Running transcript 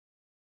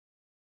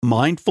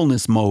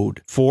Mindfulness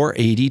Mode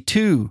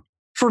 482.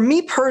 For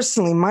me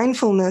personally,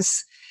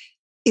 mindfulness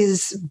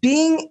is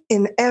being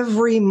in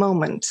every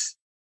moment,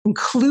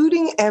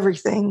 including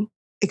everything,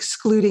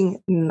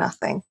 excluding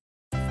nothing.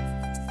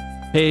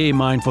 Hey,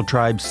 Mindful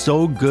Tribe,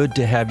 so good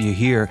to have you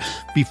here.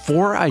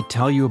 Before I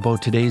tell you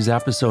about today's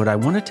episode, I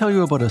want to tell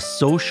you about a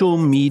social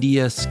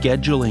media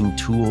scheduling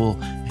tool.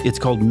 It's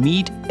called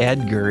Meet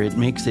Edgar. It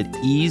makes it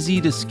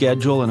easy to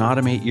schedule and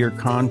automate your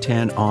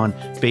content on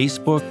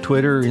Facebook,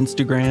 Twitter,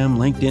 Instagram,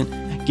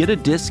 LinkedIn. Get a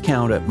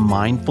discount at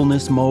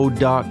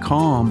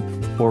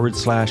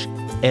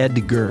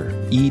mindfulnessmode.com/Edgar,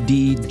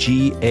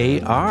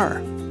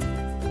 EDGAR.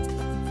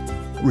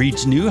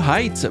 Reach new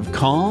heights of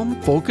calm,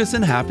 focus,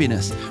 and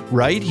happiness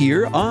right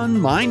here on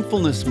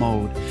Mindfulness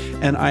Mode.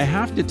 And I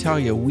have to tell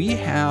you, we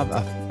have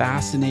a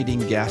fascinating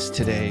guest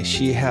today.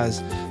 She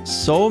has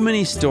so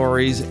many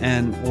stories.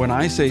 And when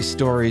I say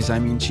stories, I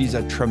mean she's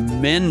a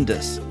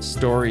tremendous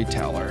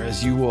storyteller,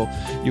 as you will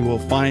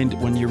find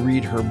when you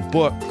read her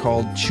book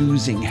called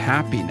Choosing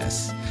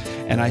Happiness.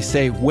 And I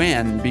say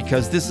when,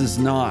 because this is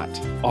not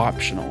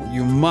optional.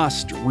 You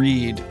must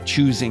read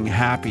Choosing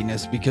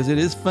Happiness because it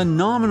is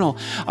phenomenal.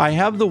 I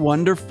have the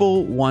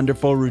wonderful,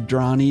 wonderful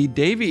Rudrani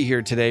Devi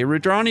here today.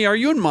 Rudrani, are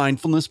you in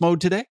mindfulness mode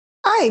today?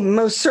 I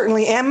most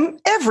certainly am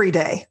every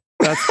day.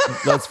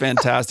 That's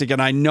fantastic.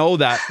 And I know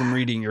that from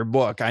reading your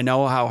book. I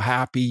know how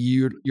happy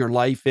your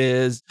life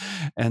is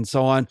and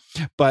so on.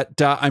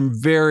 But I'm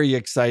very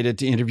excited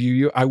to interview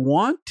you. I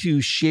want to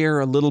share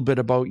a little bit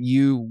about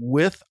you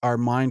with our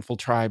Mindful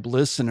Tribe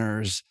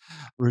listeners,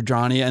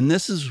 Rudrani. And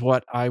this is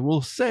what I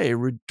will say.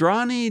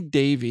 Rudrani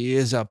Devi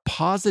is a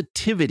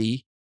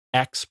positivity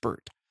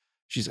expert.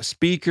 She's a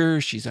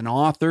speaker. She's an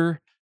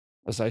author,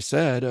 as I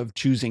said, of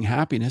Choosing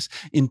Happiness.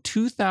 In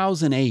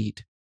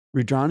 2008,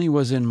 Rudrani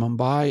was in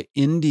Mumbai,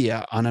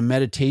 India, on a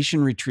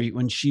meditation retreat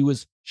when she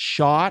was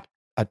shot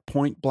at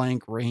point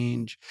blank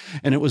range.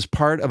 And it was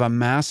part of a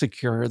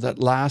massacre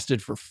that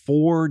lasted for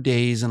 4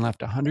 days and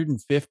left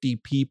 150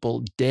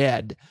 people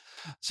dead.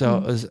 So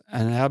it was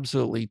an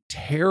absolutely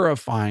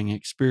terrifying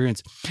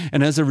experience.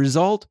 And as a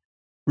result,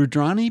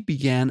 Rudrani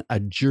began a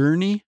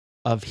journey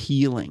of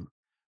healing,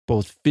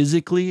 both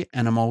physically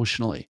and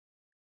emotionally.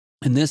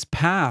 And this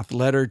path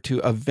led her to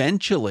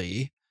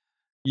eventually,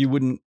 you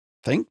wouldn't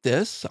think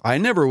this, I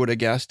never would have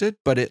guessed it,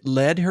 but it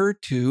led her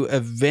to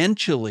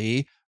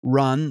eventually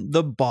run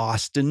the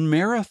Boston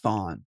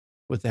Marathon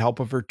with the help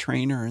of her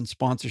trainer and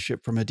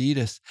sponsorship from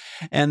Adidas.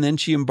 And then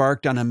she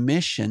embarked on a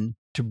mission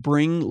to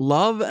bring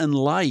love and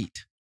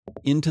light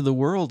into the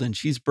world. And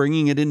she's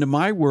bringing it into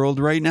my world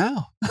right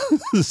now.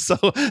 So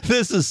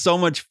this is so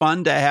much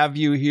fun to have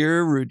you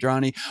here,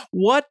 Rudrani.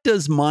 What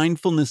does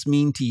mindfulness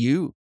mean to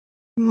you?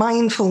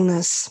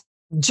 Mindfulness,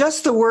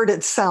 just the word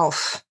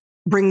itself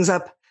brings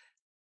up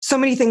so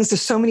many things to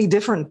so many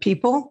different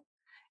people.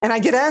 And I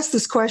get asked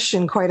this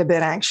question quite a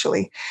bit,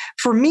 actually.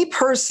 For me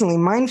personally,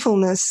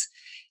 mindfulness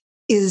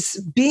is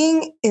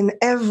being in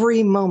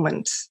every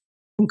moment,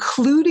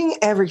 including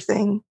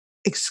everything,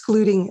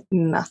 excluding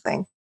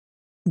nothing,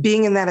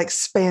 being in that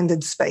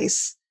expanded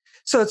space.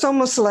 So it's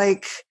almost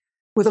like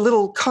with a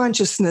little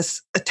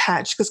consciousness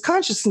attached, because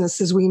consciousness,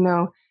 as we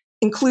know,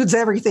 includes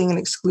everything and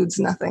excludes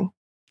nothing.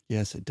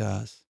 Yes, it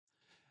does.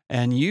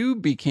 And you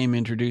became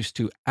introduced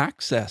to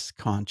Access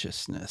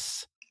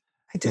Consciousness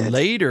I did.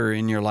 later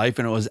in your life,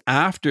 and it was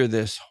after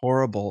this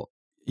horrible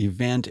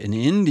event in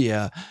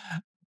India.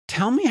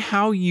 Tell me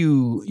how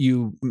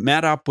you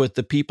met up with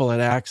the people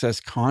at Access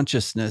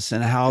Consciousness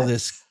and how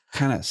this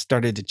kind of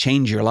started to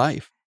change your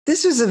life.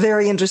 This was a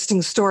very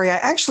interesting story. I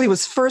actually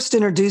was first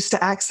introduced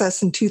to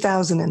Access in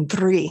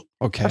 2003.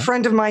 Okay. A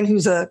friend of mine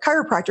who's a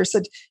chiropractor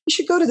said, you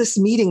should go to this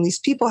meeting. These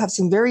people have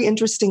some very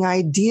interesting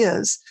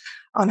ideas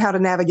on how to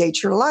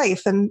navigate your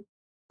life. And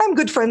I'm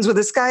good friends with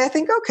this guy. I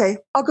think, okay,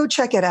 I'll go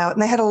check it out.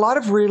 And they had a lot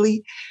of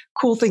really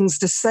cool things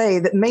to say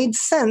that made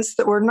sense,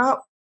 that were not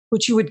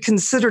what you would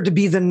consider to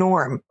be the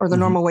norm or the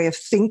normal way of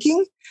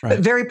thinking, but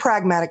very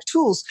pragmatic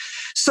tools.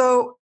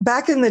 So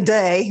back in the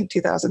day,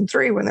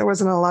 2003, when there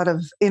wasn't a lot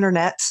of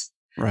internet,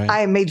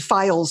 I made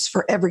files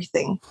for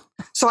everything.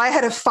 So I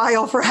had a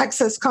file for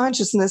Access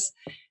Consciousness.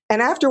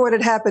 And after what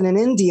had happened in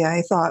India,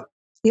 I thought,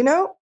 I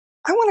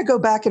want to go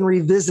back and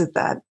revisit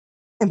that.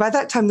 And by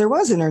that time, there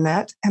was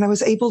internet, and I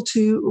was able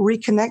to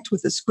reconnect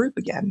with this group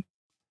again.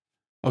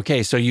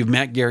 Okay, so you've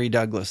met Gary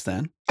Douglas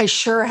then? I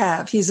sure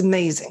have. He's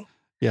amazing.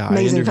 Yeah,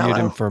 amazing I interviewed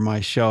fellow. him for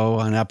my show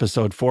on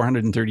episode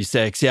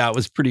 436. Yeah, it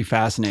was pretty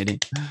fascinating.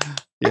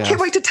 I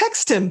can't wait to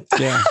text him.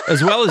 Yeah,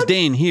 as well as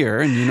Dane here,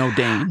 and you know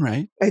Dane,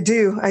 right? I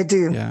do.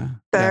 Yeah.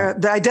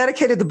 I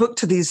dedicated the book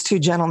to these two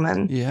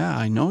gentlemen. Yeah,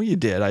 I know you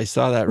did. I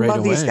saw that right away.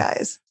 Love these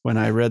guys. When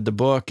I read the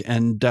book.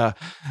 And,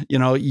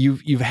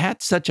 you've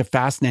had such a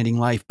fascinating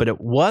life, but it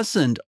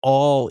wasn't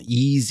all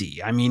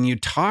easy. I mean, you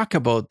talk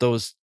about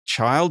those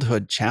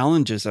childhood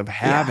challenges of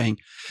having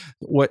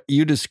what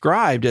you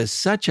described as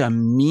such a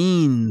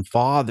mean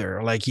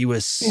father. Like he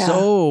was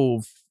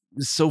so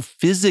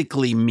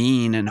physically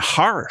mean and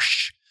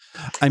harsh.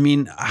 I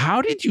mean,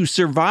 how did you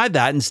survive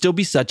that and still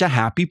be such a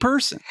happy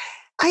person?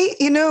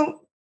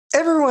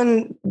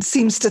 everyone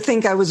seems to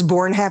think I was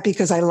born happy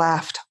because I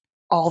laughed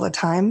all the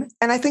time.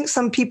 And I think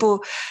some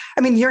people,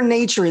 I mean, your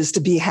nature is to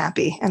be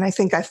happy. And I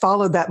think I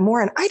followed that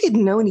more. And I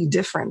didn't know any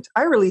different.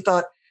 I really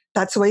thought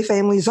that's the way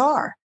families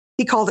are.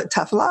 He called it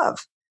tough love.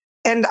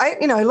 And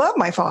I love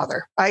my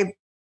father. I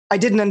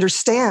didn't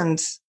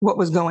understand what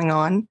was going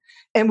on.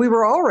 And we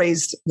were all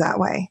raised that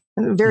way.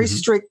 A very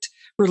strict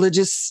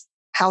religious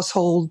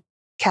household,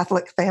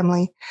 Catholic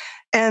family.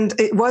 And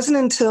it wasn't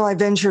until I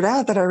ventured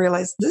out that I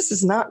realized this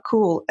is not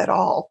cool at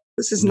all.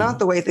 This is not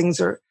the way things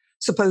are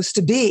supposed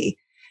to be.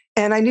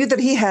 And I knew that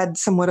he had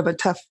somewhat of a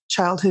tough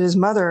childhood. His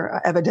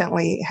mother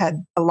evidently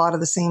had a lot of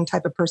the same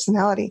type of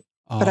personality,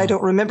 but I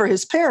don't remember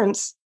his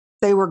parents.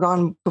 They were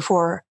gone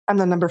before. I'm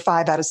the number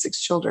 5 out of 6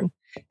 children,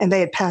 and they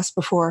had passed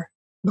before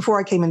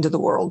I came into the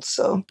world.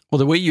 So, well,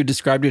 the way you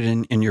described it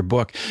in your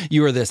book,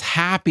 you were this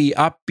happy,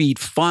 upbeat,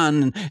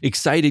 fun,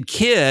 excited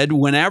kid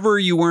whenever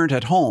you weren't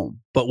at home.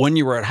 But when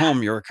you were at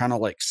home, you were kind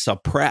of like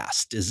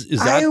suppressed. Is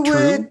that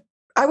true?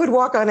 I would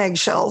walk on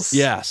eggshells.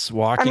 Yes,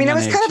 walking. I mean, I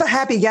was kind of a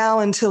happy gal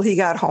until he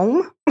got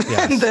home,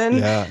 yes.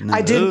 And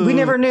then we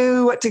never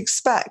knew what to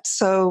expect.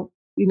 So,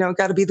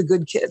 got to be the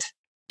good kid.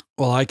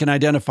 Well, I can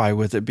identify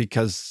with it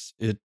because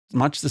it's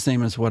much the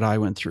same as what I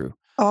went through.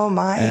 Oh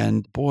my.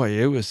 And boy,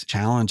 it was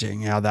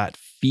challenging. Yeah, that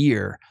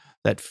fear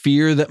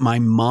that my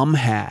mom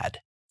had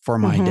for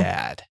my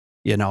dad,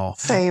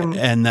 Same.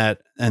 And that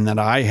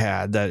I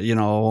had that,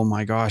 oh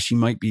my gosh, he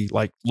might be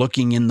like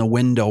looking in the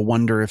window,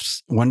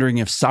 wondering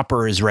if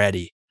supper is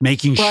ready,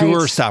 making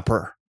sure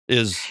supper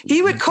is.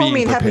 He would call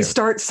me and prepared. have me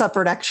start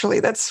supper. Actually,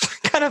 that's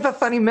kind of a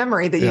funny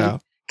memory that you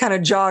kind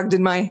of jogged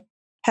in my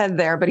head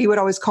there. But he would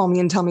always call me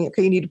and tell me,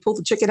 okay, you need to pull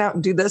the chicken out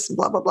and do this and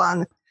blah, blah,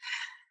 blah.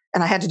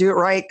 And I had to do it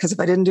right, because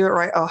if I didn't do it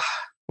right,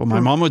 Well, my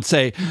mom would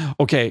say,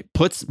 okay,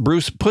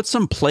 Bruce, put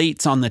some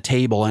plates on the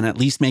table and at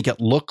least make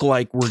it look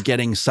like we're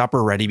getting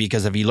supper ready.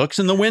 Because if he looks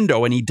in the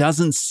window and he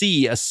doesn't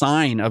see a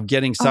sign of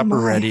getting supper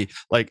ready,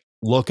 like,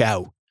 look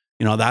out.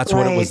 That's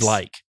what it was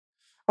like.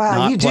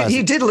 Wow,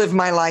 you did live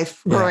my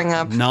life growing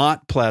up.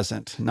 Not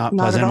pleasant. Not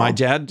pleasant. My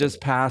dad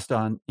just passed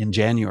in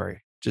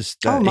January,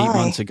 just 8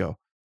 months ago.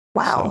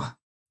 Wow.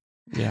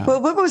 So, yeah.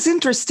 Well, what was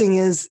interesting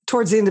is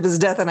towards the end of his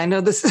death, and I know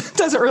this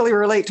doesn't really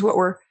relate to what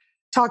we're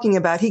talking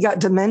about, he got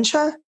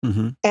dementia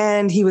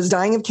and he was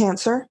dying of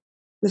cancer.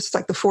 This is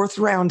like the 4th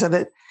round of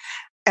it.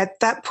 At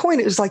that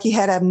point, it was like he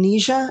had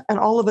amnesia, and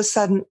all of a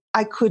sudden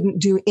I couldn't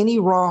do any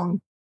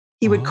wrong.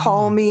 He would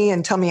call me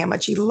and tell me how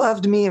much he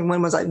loved me and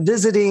when was I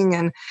visiting.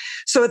 And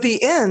so at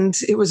the end,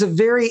 it was a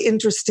very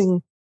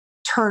interesting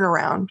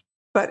turnaround.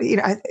 But,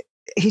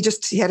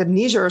 he had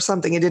amnesia or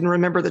something. He didn't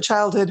remember the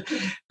childhood,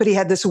 but he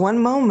had this one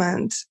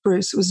moment,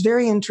 Bruce, it was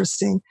very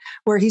interesting,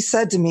 where he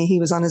said to me, he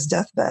was on his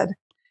deathbed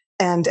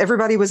and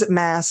everybody was at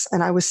mass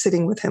and I was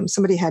sitting with him.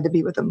 Somebody had to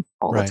be with him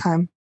all the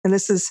time. And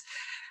this is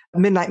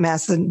midnight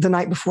mass the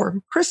night before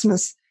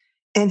Christmas.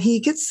 And he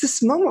gets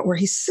this moment where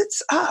he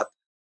sits up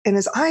and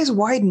his eyes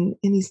widen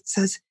and he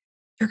says,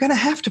 "You're going to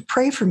have to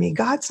pray for me.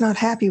 God's not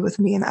happy with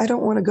me and I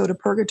don't want to go to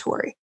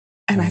purgatory."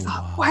 And I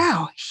thought,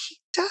 wow, he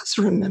does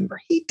remember.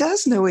 He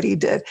does know what he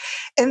did.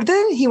 And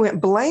then he went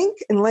blank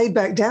and laid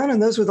back down.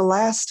 And those were the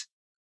last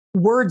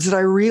words that I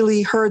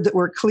really heard that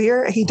were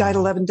clear. He died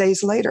 11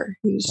 days later.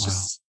 He was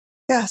just,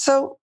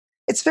 So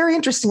it's very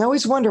interesting. I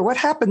always wonder what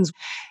happens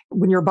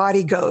when your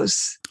body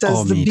goes.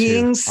 Does the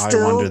being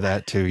still? I wonder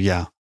that too.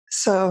 Yeah.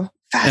 So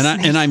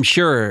fascinating. And I'm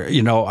sure,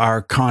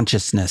 our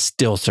consciousness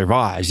still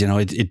survives.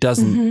 It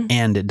doesn't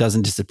end. It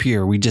doesn't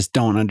disappear. We just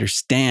don't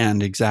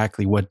understand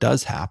exactly what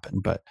does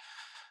happen. But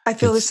I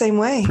feel the same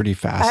way. Pretty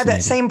fascinating. I have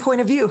that same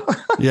point of view.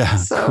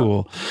 Yeah,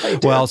 cool.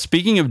 Well,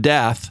 speaking of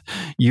death,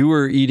 you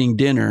were eating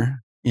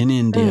dinner in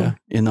India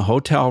in the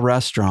hotel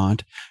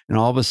restaurant, and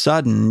all of a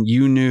sudden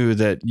you knew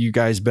that you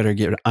guys better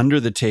get under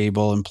the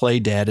table and play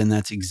dead, and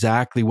that's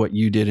exactly what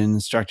you did and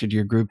instructed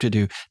your group to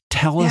do.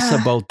 Tell us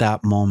about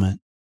that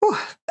moment.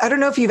 I don't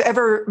know if you've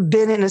ever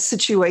been in a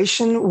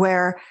situation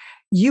where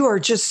you are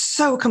just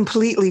so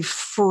completely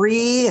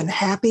free and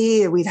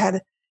happy. We'd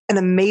had an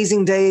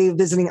amazing day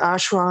visiting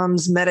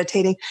ashrams,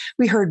 meditating.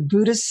 We heard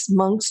Buddhist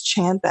monks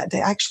chant that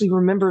day. I actually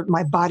remember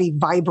my body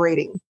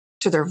vibrating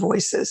to their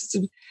voices. It's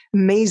an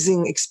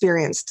amazing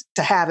experience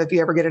to have if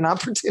you ever get an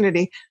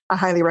opportunity. I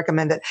highly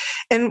recommend it.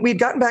 And we'd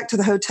gotten back to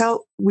the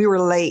hotel. We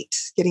were late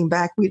getting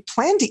back. We'd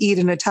planned to eat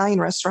at an Italian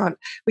restaurant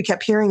we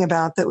kept hearing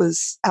about that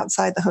was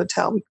outside the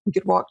hotel we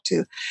could walk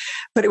to.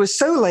 But it was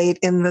so late,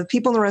 and the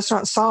people in the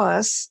restaurant saw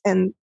us,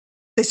 and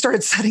they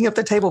started setting up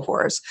the table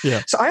for us.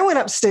 Yeah. So I went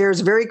upstairs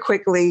very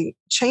quickly,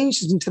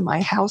 changed into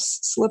my house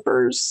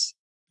slippers.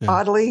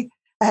 Oddly,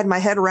 I had my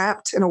head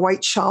wrapped in a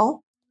white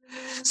shawl.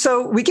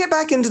 So we get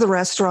back into the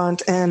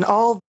restaurant and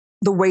all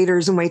the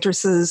waiters and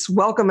waitresses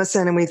welcome us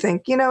in, and we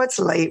think, it's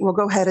late. We'll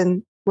go ahead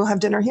and we'll have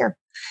dinner here.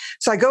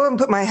 So I go and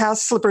put my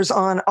house slippers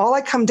on. All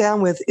I come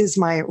down with is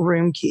my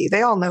room key.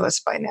 They all know us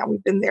by now.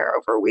 We've been there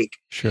over a week.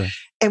 Sure.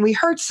 And we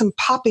heard some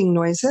popping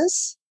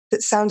noises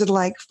that sounded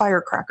like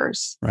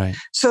firecrackers. Right.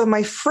 So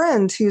my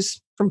friend,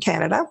 who's from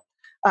Canada,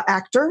 an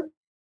actor,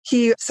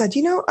 he said,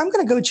 I'm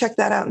going to go check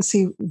that out and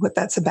see what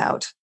that's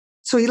about.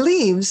 So he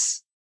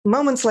leaves.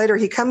 Moments later,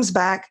 he comes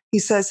back. He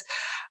says,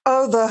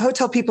 oh, the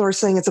hotel people are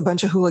saying it's a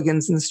bunch of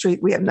hooligans in the street.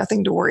 We have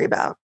nothing to worry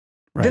about.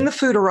 Right. Then the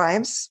food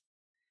arrives.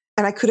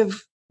 And I could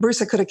have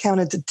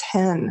counted to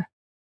 10.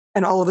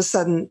 And all of a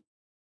sudden,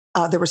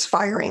 there was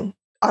firing,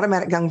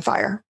 automatic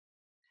gunfire.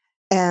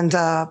 And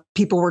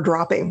people were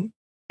dropping.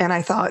 And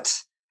I thought,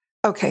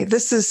 okay,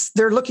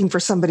 they're looking for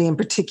somebody in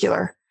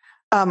particular.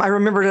 I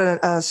remembered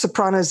a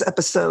Sopranos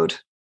episode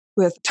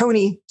with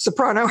Tony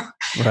Soprano,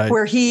 right,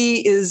 where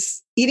he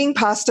is eating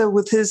pasta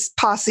with his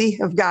posse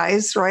of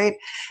guys, right?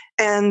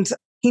 And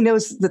he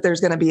knows that there's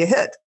going to be a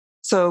hit.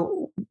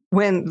 So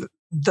when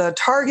the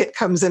target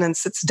comes in and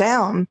sits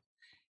down,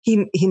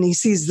 he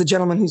sees the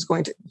gentleman who's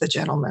going to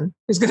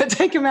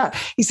take him out.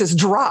 He says,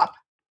 drop.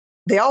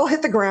 They all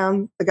hit the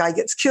ground. The guy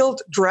gets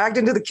killed, dragged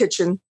into the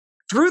kitchen,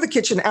 through the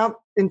kitchen out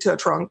into a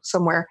trunk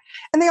somewhere,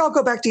 and they all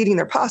go back to eating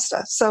their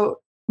pasta. So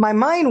my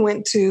mind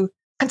went to,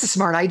 that's a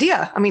smart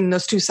idea. I mean,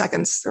 those 2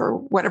 seconds or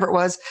whatever it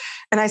was.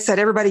 And I said,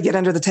 everybody get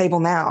under the table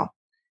now.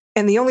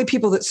 And the only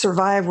people that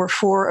survived were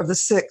 4 of the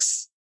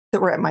 6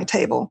 that were at my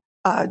table.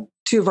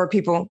 2 of our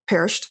people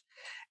perished.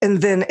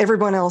 And then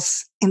everyone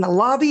else in the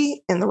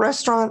lobby, in the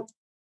restaurant,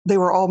 they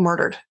were all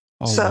murdered.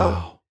 Oh,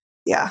 wow.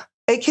 Yeah.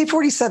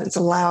 AK-47, it's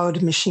a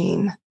loud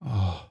machine.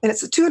 Oh. And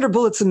it's 200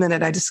 bullets a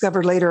minute, I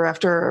discovered later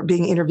after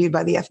being interviewed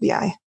by the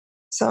FBI.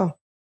 So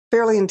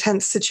fairly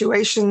intense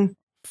situation.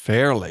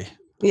 Fairly.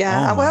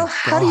 Yeah. Oh well,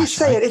 how do you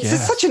say it? It's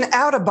just such an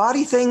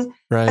out-of-body thing.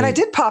 Right. And I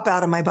did pop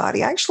out of my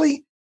body.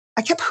 Actually,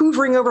 I kept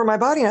hoovering over my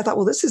body and I thought,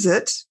 well, this is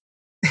it.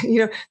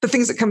 The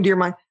things that come to your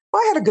mind.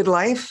 Well, I had a good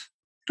life.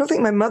 I don't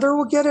think my mother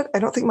will get it. I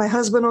don't think my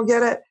husband will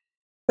get it.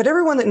 But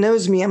everyone that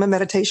knows me, I'm a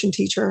meditation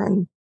teacher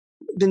and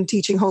been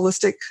teaching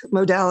holistic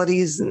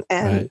modalities and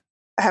right.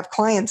 I have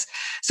clients.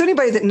 So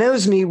anybody that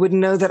knows me would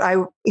know that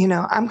I'm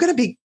going to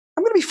be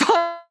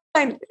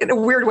fine, in a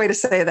weird way to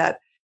say that.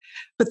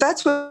 But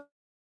that's what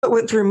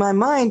went through my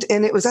mind.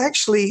 And it was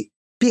actually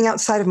being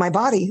outside of my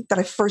body that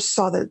I first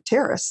saw the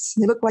terrorists.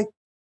 They looked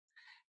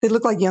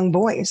like young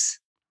boys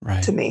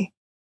right. to me.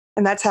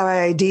 And that's how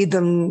I ID'd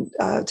them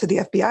to the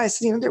FBI.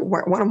 So,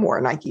 one of them wore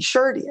a Nike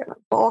shirt, he had a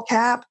ball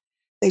cap.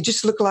 They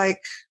just looked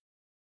like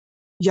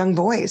young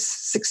boys,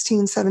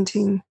 16,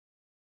 17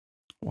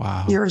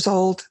 years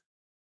old.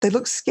 They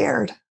looked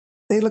scared.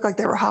 They looked like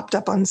they were hopped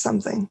up on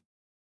something,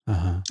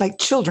 like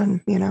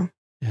children,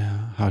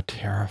 Yeah. How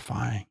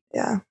terrifying.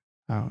 Yeah.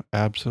 How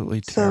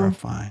absolutely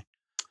terrifying.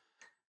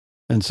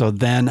 And so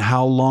then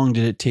how long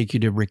did it take you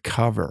to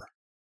recover?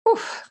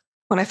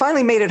 When I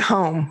finally made it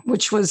home,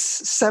 which was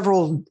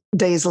several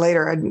days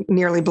later, I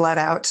nearly bled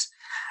out.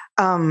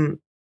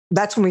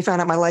 That's when we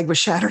found out my leg was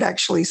shattered,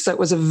 actually. So it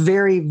was a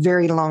very,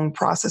 very long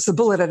process. The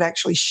bullet had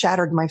actually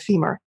shattered my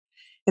femur.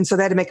 And so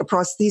they had to make a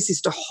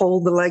prosthesis to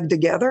hold the leg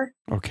together.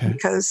 Okay.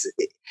 Because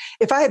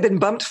if I had been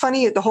bumped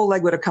funny, the whole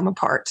leg would have come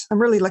apart.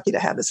 I'm really lucky to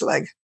have this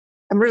leg.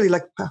 I'm really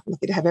lucky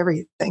to have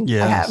everything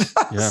I have.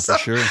 Yeah, so, for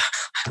sure.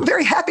 I'm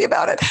very happy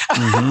about it.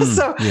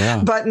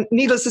 But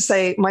needless to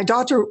say, my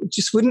doctor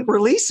just wouldn't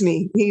release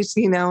me.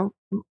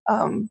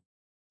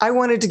 I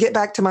wanted to get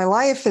back to my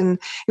life. And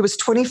it was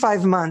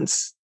 25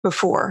 months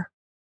before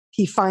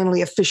he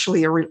finally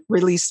officially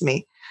released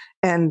me.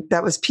 And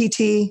that was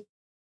PT,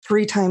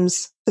 3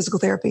 times physical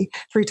therapy,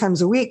 3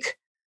 times a week.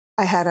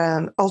 I had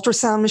an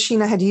ultrasound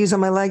machine I had to use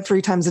on my leg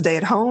 3 times a day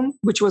at home,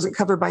 which wasn't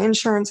covered by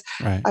insurance.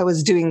 Right. I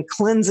was doing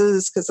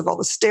cleanses because of all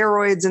the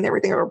steroids and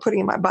everything I were putting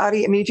in my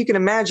body. I mean, if you can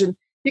imagine,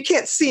 you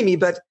can't see me,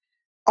 but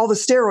all the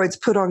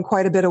steroids put on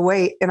quite a bit of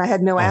weight and I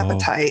had no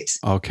appetite.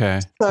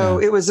 Okay. So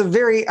it was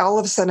all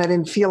of a sudden I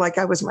didn't feel like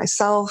I was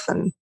myself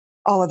and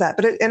all of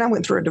that. And I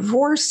went through a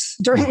divorce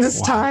during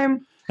this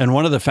time. And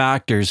one of the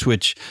factors,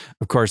 which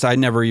of course I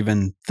never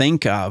even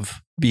think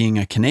of being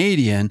a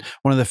Canadian,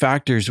 one of the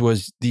factors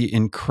was the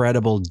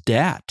incredible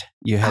debt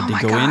you had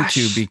to go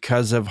into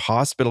because of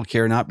hospital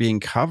care not being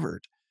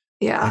covered.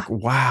 Yeah. Like,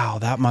 wow,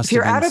 that must have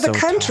been If you're out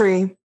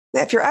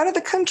of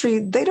the country,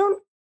 they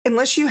don't,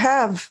 unless you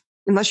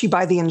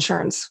buy the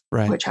insurance,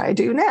 which I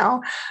do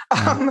now,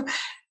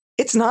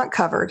 it's not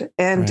covered.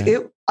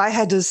 And I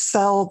had to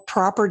sell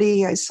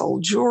property. I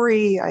sold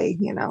jewelry. I,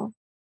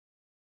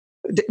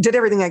 did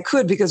everything I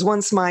could because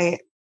once my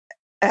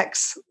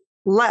ex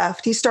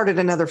left, he started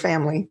another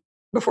family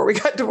before we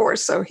got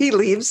divorced. So he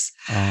leaves.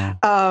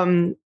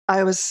 I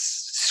was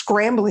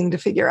scrambling to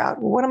figure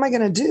out, what am I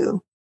going to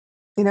do?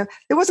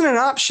 It wasn't an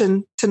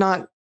option to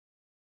not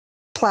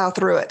plow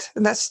through it.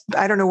 And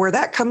I don't know where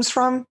that comes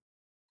from,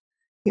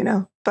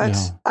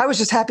 but I was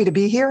just happy to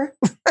be here.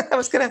 I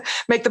was going to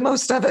make the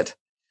most of it.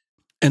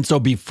 And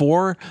so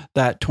before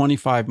that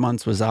 25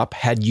 months was up,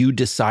 had you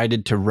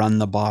decided to run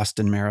the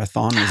Boston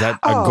Marathon? Was that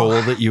a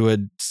goal that you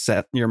had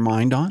set your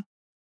mind on?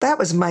 That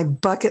was my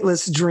bucket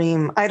list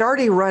dream. I'd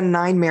already run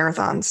 9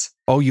 marathons.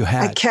 Oh, you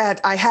had?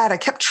 I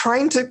kept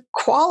trying to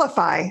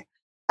qualify.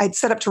 I'd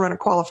set up to run a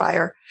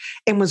qualifier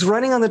and was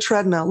running on the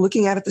treadmill,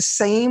 looking at the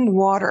same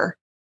water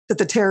that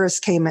the terrorists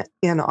came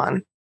in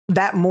on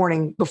that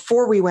morning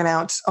before we went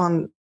out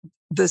on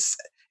this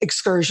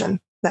excursion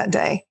that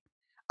day,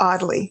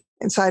 oddly.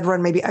 And so I'd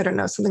run maybe, I don't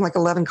know, something like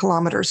 11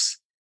 kilometers.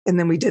 And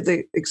then we did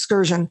the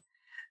excursion.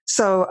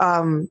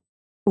 So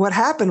what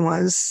happened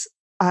was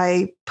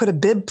I put a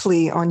bib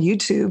plea on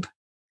YouTube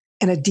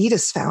and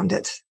Adidas found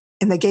it.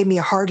 And they gave me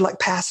a hard luck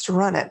pass to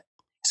run it.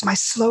 It's my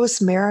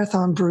slowest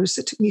marathon, Bruce.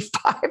 It took me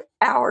 5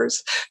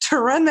 hours to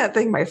run that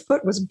thing. My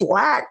foot was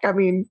black. I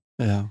mean,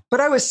 Yeah. but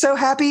I was so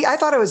happy. I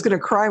thought I was going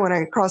to cry when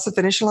I crossed the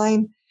finish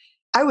line.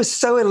 I was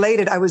so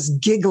elated. I was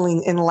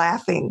giggling and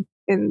laughing.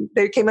 And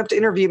they came up to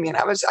interview me and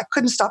I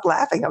couldn't stop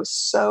laughing. I was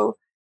so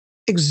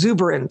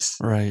exuberant.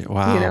 Right.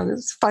 Wow. You know,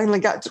 finally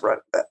got to run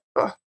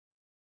that.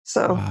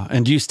 So, wow.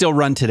 And do you still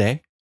run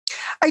today?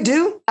 I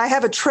do. I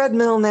have a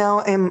treadmill now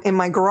in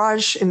my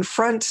garage in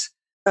front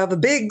of a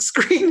big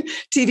screen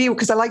TV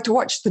because I like to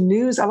watch the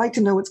news. I like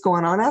to know what's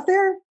going on out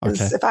there.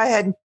 Okay. If I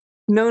had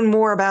known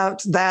more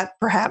about that,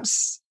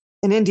 perhaps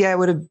in India, I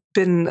would have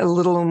been a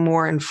little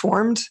more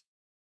informed.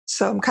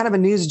 So I'm kind of a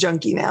news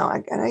junkie now,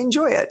 and I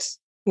enjoy it,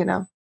 you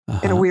know,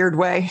 in a weird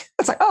way.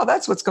 It's like, oh,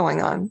 that's what's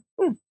going on.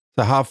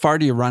 So how far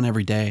do you run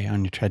every day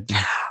on your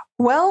treadmill?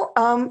 Well,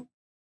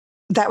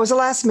 that was the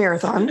last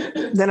marathon.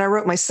 Then I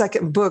wrote my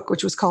second book,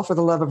 which was called For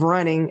the Love of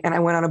Running. And I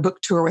went on a book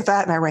tour with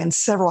that and I ran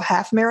several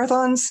half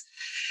marathons.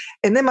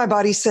 And then my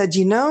body said,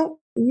 you know,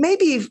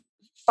 maybe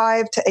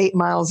 5 to 8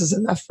 miles is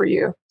enough for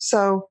you.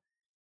 So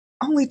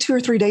only 2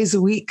 or 3 days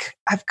a week,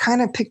 I've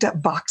kind of picked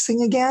up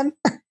boxing again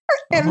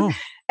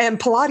and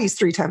Pilates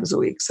 3 times a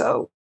week.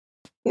 So,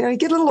 you know, you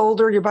get a little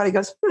older, your body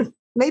goes,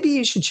 maybe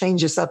you should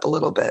change this up a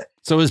little bit.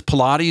 So is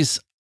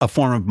Pilates a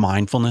form of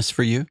mindfulness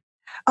for you?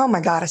 Oh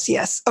my goddess,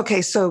 yes.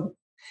 Okay, so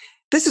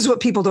this is what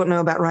people don't know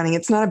about running.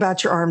 It's not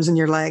about your arms and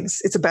your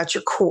legs. It's about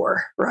your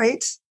core,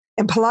 right?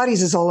 And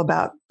Pilates is all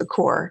about the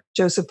core,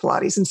 Joseph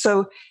Pilates. And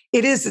so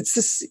it's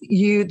this,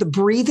 the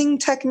breathing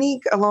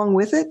technique along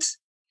with it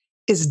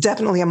is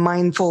definitely a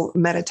mindful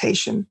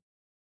meditation.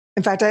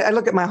 In fact, I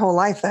look at my whole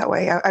life that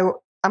way.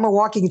 I'm a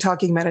walking,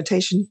 talking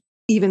meditation,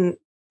 even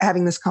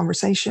having this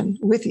conversation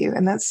with you.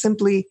 And that's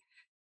simply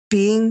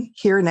being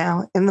here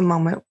now in the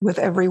moment with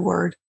every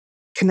word,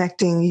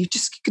 connecting. You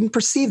can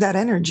perceive that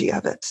energy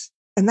of it.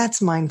 And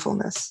that's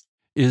mindfulness.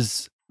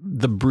 Is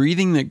the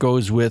breathing that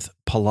goes with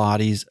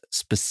Pilates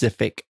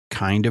specific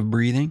kind of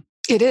breathing?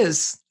 It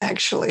is,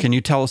 actually. Can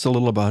you tell us a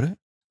little about it?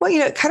 Well, you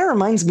know, it kind of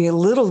reminds me a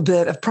little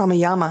bit of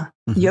pranayama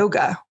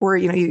yoga, where,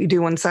 you know, you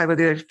do one side with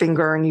your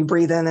finger and you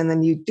breathe in and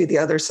then you do the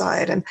other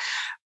side.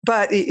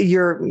 But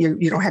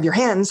you don't have your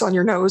hands on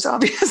your nose,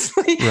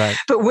 obviously. Right.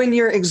 But when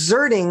you're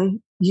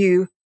exerting,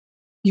 you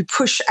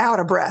push out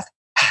a breath.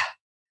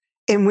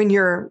 And when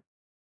you're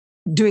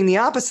doing the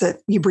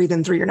opposite, you breathe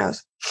in through your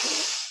nose.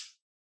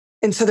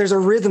 And so there's a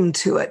rhythm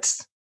to it.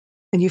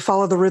 And you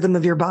follow the rhythm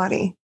of your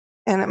body.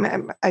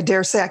 And I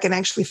dare say I can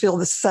actually feel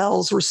the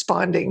cells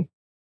responding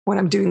when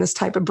I'm doing this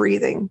type of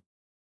breathing.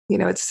 You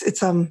know, it's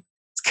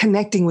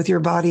connecting with your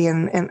body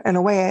and in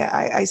a way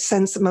I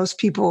sense that most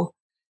people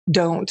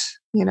don't.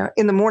 You know,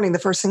 in the morning, the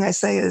first thing I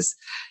say is,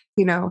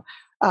 you know,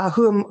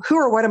 who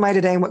or what am I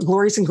today, and what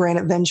glorious and grand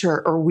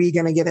adventure are we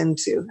going to get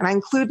into? And I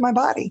include my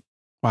body.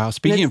 Wow.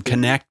 Speaking of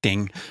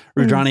connecting,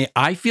 Rudrani,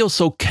 I feel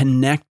so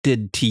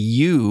connected to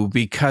you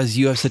because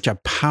you have such a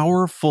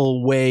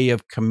powerful way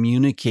of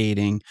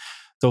communicating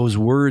those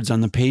words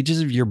on the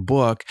pages of your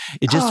book.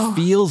 It just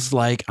feels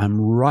like I'm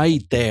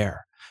right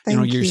there.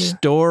 Your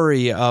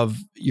story of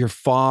your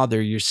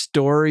father, your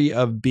story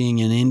of being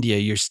in India,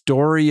 your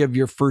story of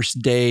your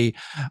first day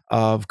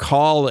of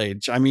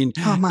college. I mean,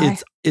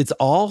 it's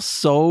all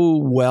so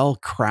well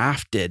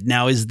crafted.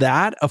 Now, is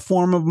that a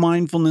form of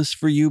mindfulness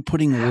for you,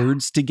 putting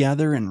words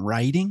together and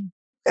writing?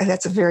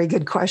 That's a very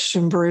good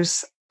question,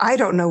 Bruce. I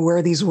don't know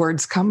where these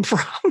words come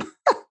from.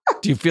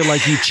 Do you feel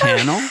like you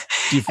channel?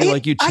 Do you feel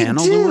like you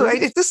channel? I do.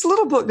 It's this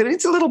little book.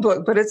 It's a little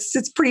book, but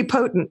it's pretty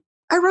potent.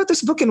 I wrote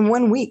this book in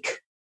 1 week.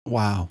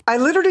 Wow. I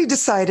literally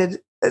decided,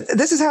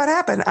 this is how it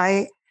happened.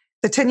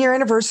 The 10-year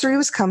anniversary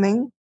was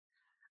coming.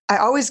 I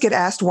always get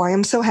asked why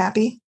I'm so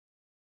happy.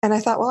 And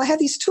I thought, well, I have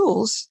these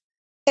tools.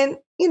 And,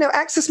 you know,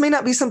 Access may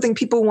not be something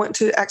people want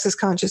to, Access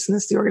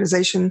Consciousness, the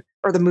organization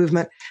or the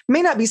movement,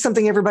 may not be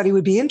something everybody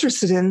would be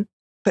interested in,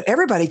 but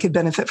everybody could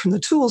benefit from the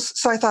tools.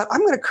 So I thought,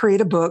 I'm going to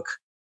create a book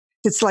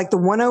that's like the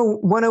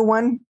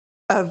 101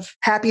 of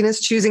happiness,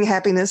 choosing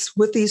happiness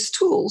with these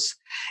tools.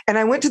 And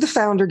I went to the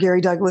founder,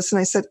 Gary Douglas, and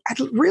I said, I'd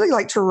really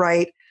like to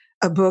write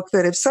a book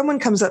that if someone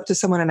comes up to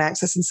someone in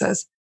Access and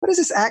says, what is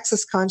this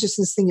Access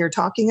Consciousness thing you're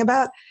talking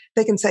about?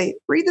 They can say,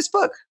 read this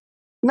book,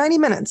 90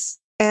 minutes,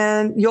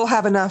 and you'll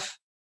have enough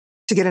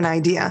to get an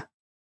idea.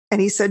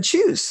 And he said,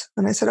 choose.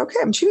 And I said, okay,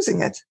 I'm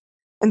choosing it.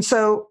 And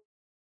so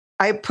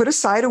I put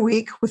aside a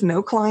week with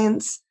no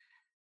clients,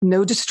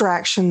 no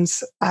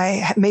distractions.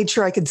 I made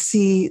sure I could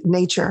see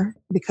nature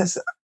because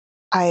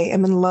I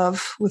am in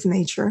love with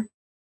nature.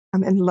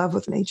 I'm in love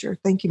with nature.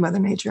 Thank you, Mother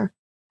Nature.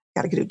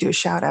 Got to do a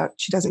shout out.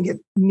 She doesn't get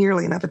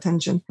nearly enough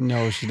attention.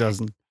 No, she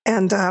doesn't.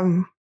 And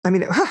I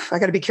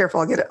got to be careful.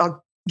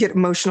 I'll get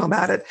emotional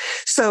about it.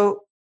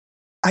 So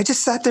I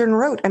just sat there and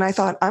wrote, and I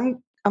thought,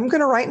 I'm going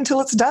to write until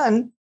it's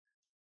done.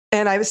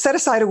 And I set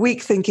aside a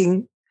week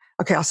thinking,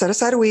 okay, I'll set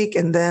aside a week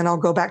and then I'll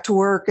go back to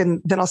work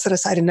and then I'll set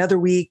aside another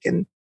week.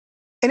 And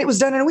it was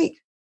done in a week.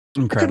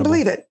 Incredible. I couldn't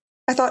believe it.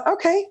 I thought,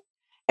 okay.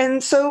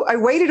 And so I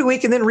waited a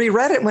week and then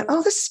reread it and went,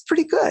 oh, this is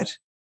pretty good.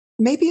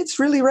 Maybe it's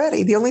really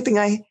ready. The only thing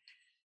I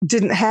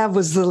didn't have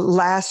was the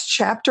last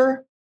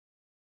chapter.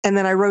 And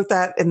then I wrote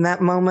that in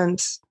that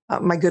moment.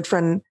 My good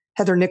friend,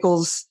 Heather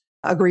Nichols,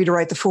 agreed to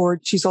write the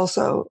foreword. She's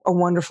also a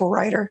wonderful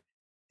writer,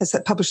 has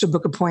published a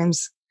book of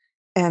poems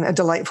and A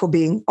Delightful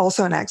Being,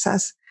 also in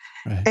Access.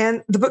 Right.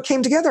 And the book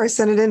came together. I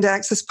sent it into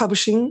Access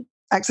Publishing,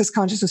 Access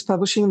Consciousness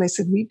Publishing, and they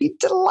said, we'd be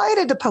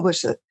delighted to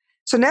publish it.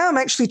 So now I'm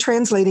actually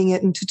translating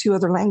it into 2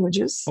 other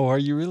languages. Oh, are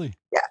you really?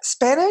 Yeah,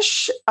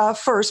 Spanish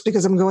first,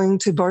 because I'm going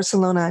to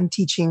Barcelona. I'm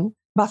teaching,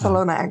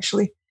 Barcelona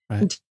actually,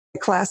 right. I'm teaching a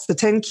class, the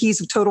 10 Keys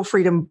of Total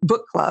Freedom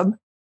book club,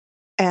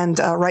 and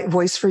Right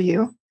Voice for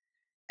You.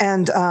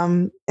 And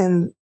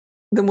then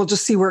we'll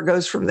just see where it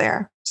goes from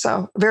there.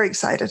 So very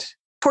excited.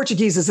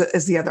 Portuguese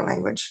is the other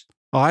language.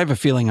 Well, I have a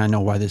feeling I know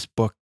why this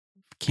book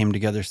came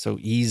together so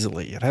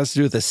easily. It has to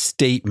do with a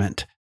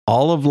statement.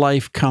 All of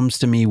life comes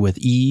to me with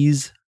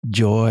ease,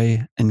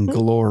 joy, and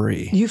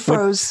glory. You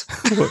froze.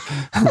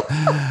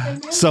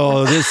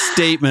 So this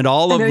statement,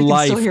 all of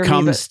life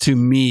comes to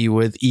me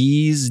with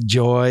ease,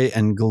 joy,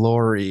 and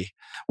glory.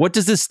 What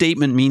does this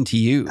statement mean to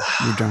you,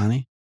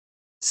 Rudrani?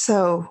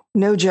 So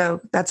no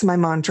joke. That's my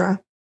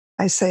mantra.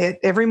 I say it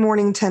every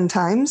morning 10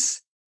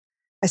 times.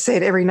 I say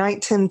it every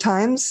night 10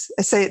 times.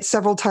 I say it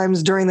several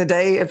times during the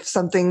day if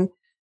something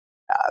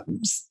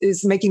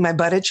is making my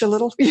butt itch a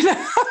little,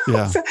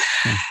 Yeah.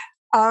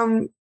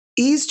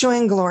 Ease, joy,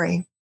 and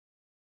glory.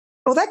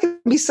 Well, that can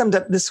be summed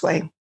up this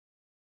way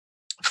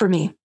for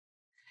me.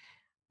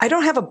 I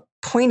don't have a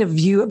point of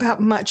view about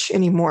much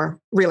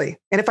anymore, really.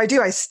 And if I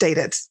do, I state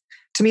it.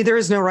 To me, there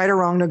is no right or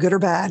wrong, no good or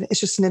bad.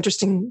 It's just an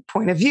interesting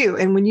point of view.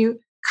 And when you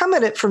come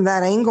at it from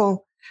that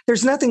angle,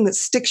 there's nothing that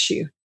sticks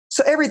you.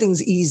 So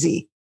everything's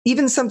easy.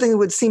 Even something that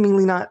would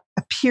seemingly not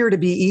appear to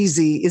be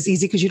easy is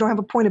easy because you don't have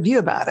a point of view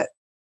about it.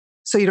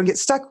 So you don't get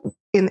stuck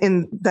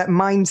in that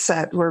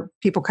mindset where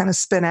people kind of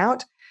spin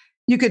out.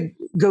 You could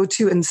go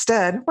to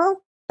instead,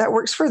 well, that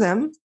works for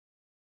them.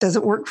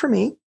 Doesn't work for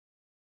me.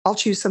 I'll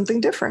choose something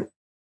different.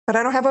 But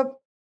I don't have a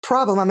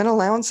problem. I'm an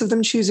allowance of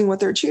them choosing what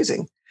they're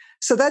choosing.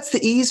 So that's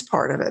the ease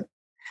part of it.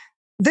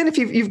 Then if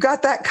you've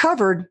got that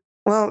covered,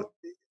 well,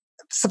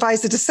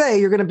 suffice it to say,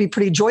 you're going to be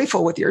pretty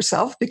joyful with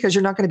yourself because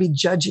you're not going to be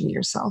judging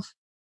yourself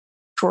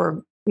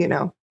for,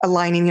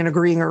 aligning and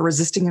agreeing or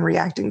resisting and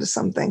reacting to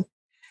something.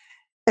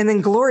 And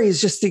then glory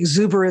is just the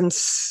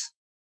exuberance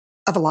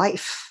of a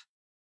life,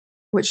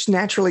 which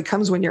naturally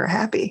comes when you're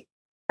happy.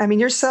 I mean,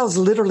 your cells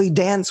literally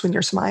dance when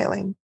you're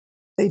smiling.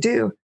 They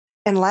do.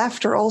 And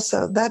laughter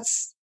also.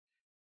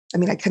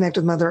 I connect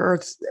with Mother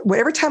Earth.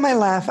 Every time I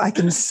laugh, I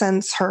can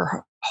sense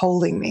her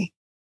holding me.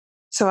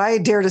 So I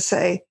dare to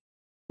say,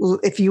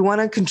 if you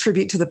want to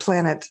contribute to the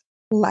planet,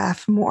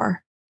 laugh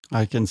more.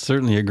 I can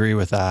certainly agree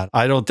with that.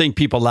 I don't think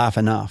people laugh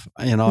enough.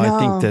 No. I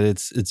think that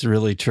it's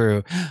really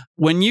true.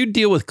 When you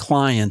deal with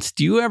clients,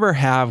 do you ever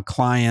have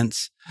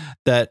clients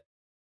that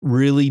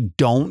really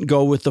don't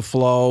go with the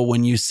flow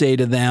when you say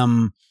to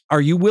them,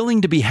 are you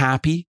willing to be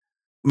happy?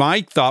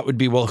 My thought would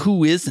be, well,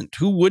 who isn't?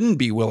 Who wouldn't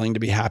be willing to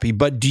be happy?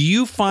 But do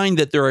you find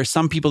that there are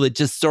some people that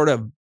just sort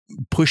of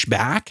push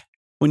back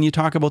when you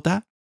talk about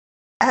that?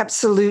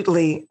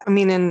 Absolutely.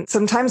 And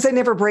sometimes they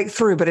never break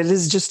through, but it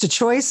is just a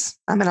choice.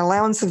 I'm an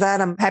allowance of that.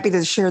 I'm happy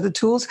to share the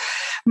tools.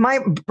 My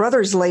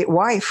brother's late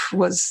wife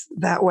was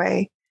that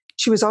way.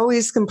 She was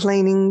always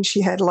complaining.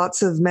 She had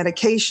lots of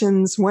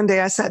medications. One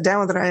day I sat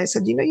down with her and I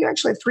said, you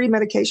actually have 3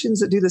 medications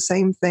that do the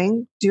same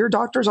thing. Do your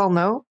doctors all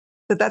know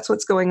that that's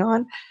what's going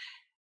on?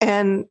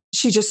 And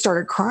she just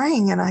started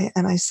crying. And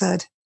I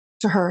said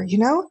to her,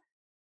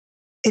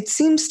 it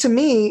seems to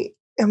me,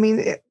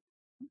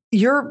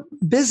 you're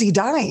busy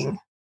dying.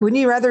 Wouldn't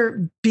you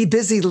rather be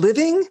busy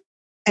living?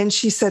 And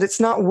she said, it's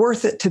not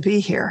worth it to be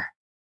here.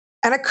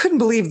 And I couldn't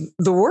believe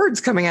the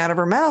words coming out of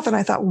her mouth. And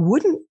I thought,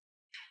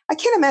 I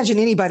can't imagine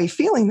anybody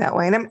feeling that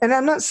way. And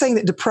I'm not saying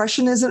that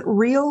depression isn't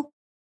real.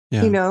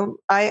 Yeah.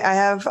 I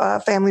have a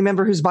family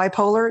member who's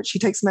bipolar. She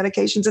takes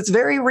medications. It's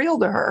very real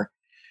to her.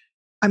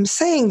 I'm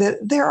saying that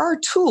there are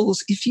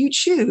tools, if you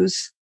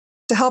choose,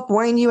 to help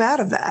wind you out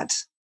of that.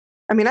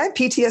 I have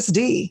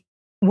PTSD.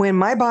 When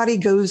my body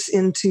goes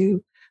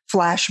into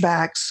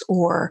flashbacks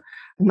or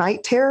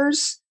night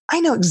terrors,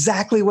 I know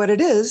exactly what it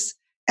is.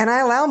 And I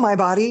allow my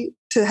body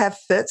to have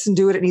fits and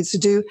do what it needs to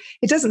do.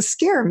 It doesn't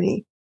scare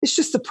me. It's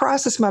just the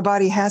process my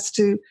body has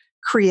to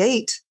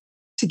create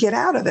to get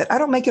out of it. I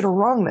don't make it a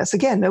wrongness.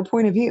 Again, no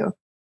point of view.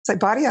 It's like,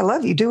 body, I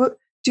love you. Do what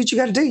you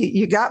got to do.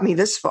 You got me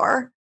this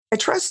far. I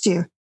trust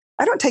you.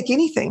 I don't take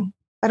anything.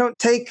 I don't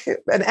take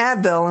an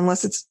Advil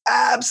unless it's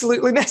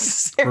absolutely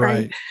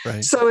necessary.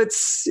 Right. So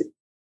it's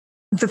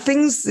the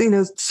things,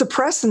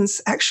 suppressants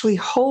actually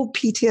hold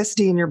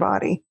PTSD in your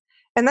body.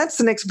 And that's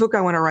the next book I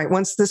want to write.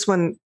 Once this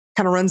one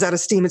kind of runs out of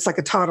steam, it's like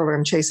a toddler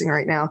I'm chasing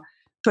right now.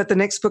 But the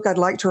next book I'd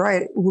like to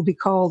write will be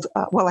called,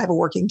 I have a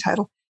working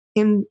title,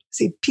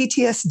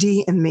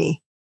 PTSD and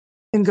Me.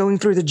 in going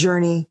through the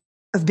journey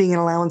of being an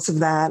allowance of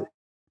that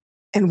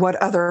and what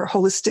other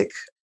holistic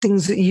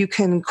things that you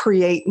can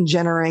create and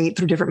generate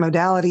through different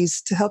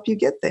modalities to help you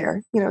get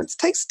there. It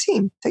takes a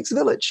team, it takes a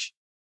village.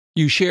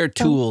 You share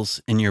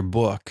tools in your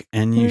book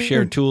and you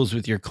share tools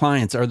with your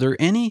clients. Are there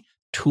any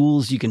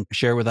tools you can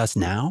share with us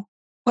now?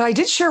 Well, I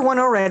did share one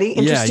already.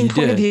 Interesting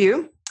point of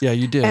view. Yeah,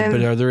 you did.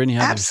 But are there any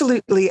others?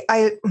 Absolutely.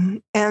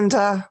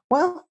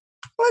 Well,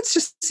 let's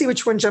just see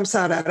which one jumps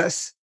out at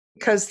us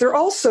because they're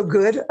all so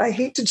good. I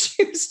hate to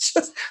choose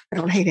I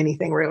don't hate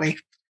anything really.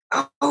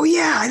 Oh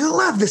yeah, I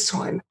love this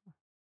one.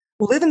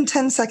 Live in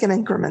 10-second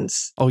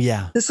increments. Oh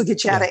yeah. This will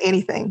get you out of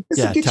anything.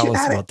 This will get tell you us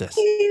out about of this.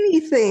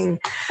 anything.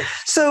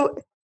 So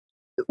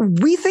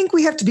we think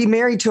we have to be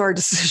married to our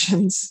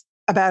decisions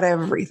about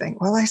everything.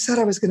 Well, I said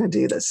I was going to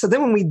do this. So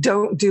then when we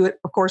don't do it,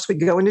 of course, we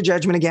go into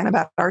judgment again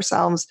about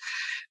ourselves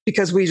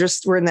because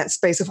we're in that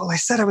space of, well, I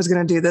said I was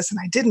going to do this and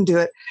I didn't do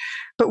it.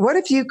 But what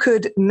if you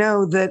could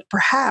know that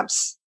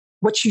perhaps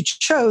what you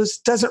chose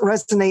doesn't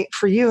resonate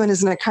for you and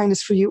isn't a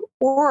kindness for you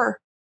or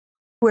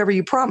whoever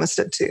you promised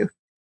it to?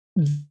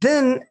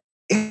 Then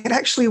it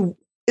actually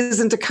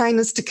isn't a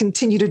kindness to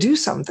continue to do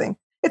something.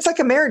 It's like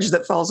a marriage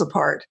that falls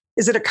apart.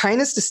 Is it a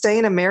kindness to stay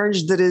in a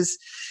marriage that is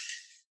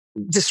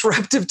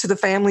disruptive to the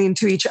family and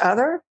to each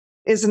other?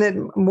 Isn't it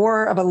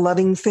more of a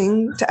loving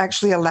thing to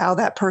actually allow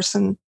that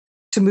person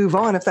to move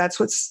on if that's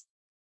what's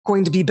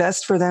going to be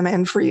best for them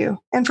and for you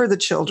and for the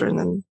children?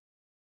 And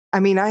I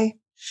mean, I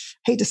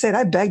hate to say it,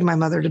 I begged my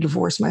mother to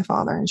divorce my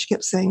father. And she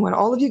kept saying, when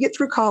all of you get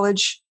through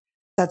college,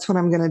 that's what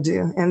I'm going to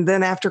do. And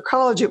then after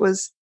college, it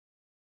was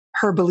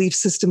her belief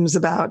systems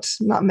about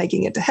not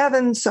making it to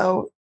heaven.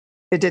 So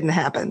it didn't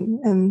happen.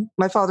 And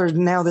my father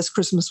now this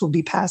Christmas will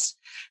be past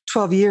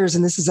 12 years.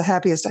 And this is the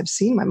happiest I've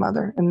seen my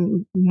mother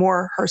and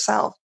more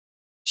herself.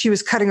 She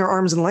was cutting her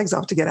arms and legs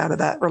off to get out of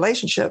that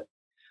relationship.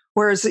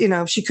 Whereas,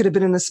 she could have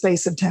been in the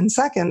space of 10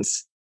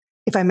 seconds.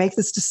 If I make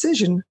this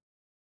decision,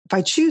 if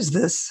I choose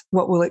this,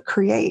 what will it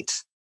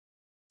create?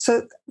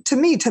 So to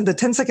me, the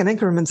 10-second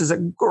increments is a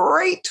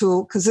great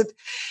tool because it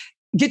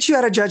gets you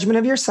out of judgment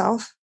of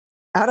yourself,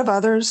 out of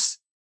others.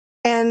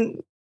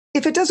 And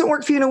if it doesn't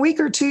work for you in a week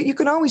or two, you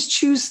can always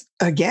choose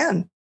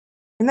again.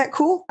 Isn't that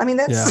cool? I mean,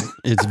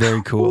 it's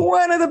very cool.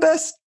 One of the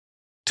best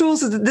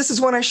tools. This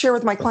is one I share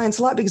with my clients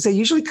a lot because they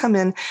usually come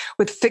in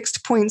with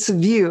fixed points of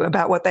view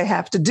about what they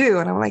have to do.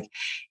 And I'm like,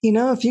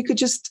 if you could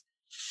just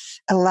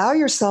allow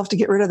yourself to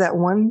get rid of that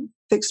one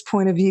fixed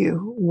point of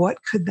view, what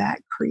could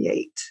that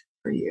create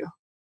for you?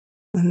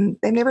 And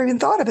they've never even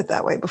thought of it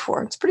that way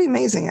before. It's pretty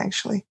amazing,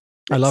 actually.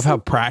 I love how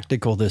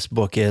practical this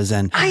book is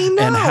and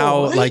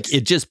how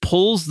it just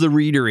pulls the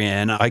reader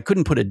in. I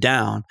couldn't put it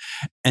down.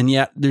 And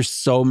yet there's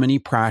so many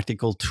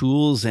practical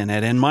tools in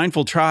it. And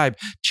Mindful Tribe,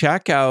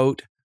 check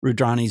out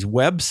Rudrani's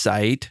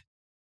website,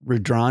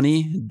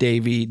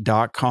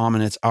 RudraniDevi.com,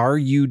 and it's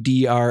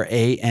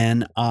RUDRANI.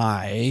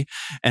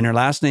 And her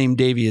last name,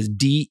 Devi, is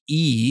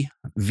DEVI.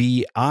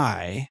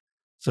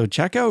 So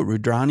check out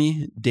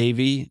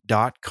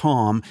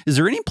RudraniDevi.com. Is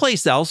there any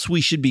place else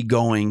we should be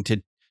going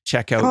to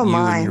check out you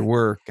and your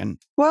work?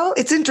 Well,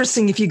 it's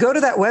interesting. If you go to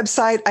that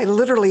website, I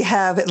literally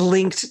have it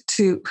linked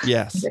to.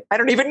 Yes. I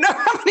don't even know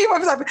how many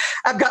websites.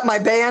 I've got my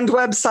band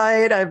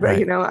website.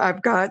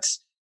 I've got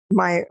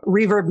my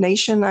Reverb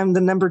Nation. I'm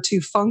the number 2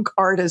 funk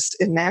artist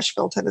in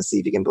Nashville, Tennessee,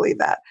 if you can believe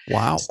that.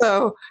 Wow.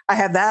 So I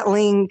have that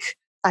link.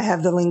 I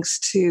have the links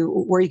to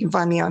where you can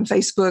find me on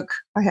Facebook.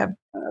 I have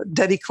a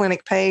Devi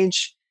Clinic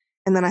page,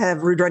 and then I have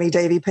Rudrani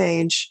Devi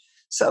page.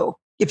 So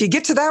if you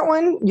get to that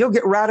one, you'll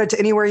get routed to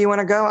anywhere you want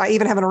to go. I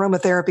even have an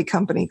aromatherapy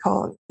company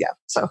called,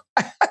 So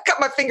I got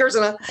my fingers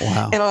in a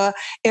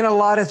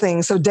lot of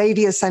things. So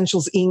Devi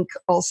Essentials Inc.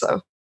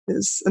 also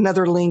is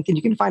another link, and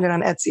you can find it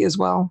on Etsy as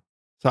well.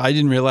 So I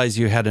didn't realize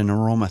you had an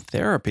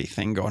aromatherapy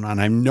thing going on.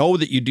 I know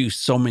that you do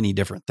so many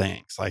different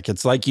things.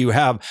 It's like you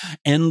have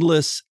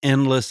endless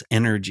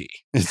energy.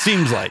 It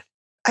seems like.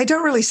 I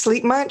don't really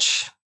sleep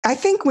much. I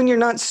think when you're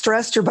not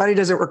stressed, your body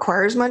doesn't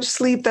require as much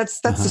sleep.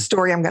 That's the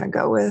story I'm going to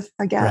go with,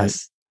 I guess. Right.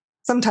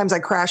 Sometimes I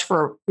crash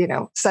for,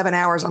 7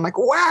 hours. I'm like,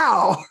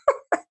 wow,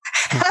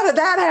 how did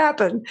that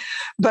happen?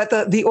 But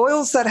the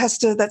oils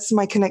that's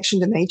my connection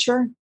to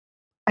nature.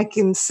 I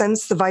can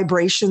sense the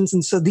vibrations.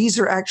 And so these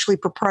are actually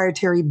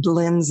proprietary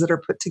blends that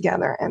are put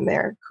together and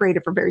they're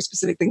created for very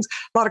specific things.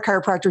 A lot of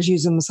chiropractors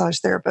use them, massage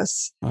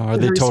therapists. Are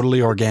they totally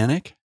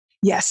organic?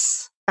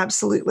 Yes,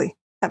 absolutely.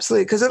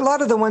 Absolutely. Because a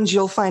lot of the ones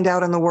you'll find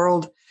out in the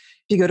world, if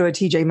you go to a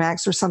TJ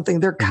Maxx or something,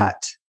 they're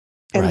cut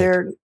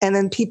and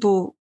then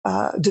people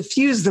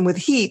diffuse them with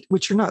heat,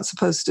 which you're not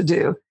supposed to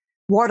do.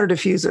 Water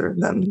diffuser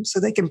them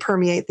so they can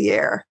permeate the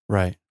air.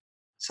 Right.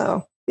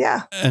 So,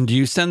 yeah. And do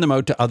you send them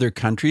out to other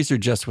countries or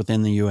just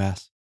within the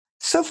U.S.?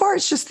 So far,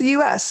 it's just the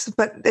U.S.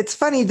 But it's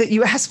funny that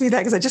you asked me that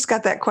because I just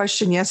got that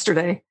question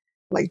yesterday.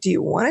 Like, do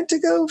you want it to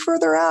go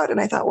further out?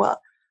 And I thought, well,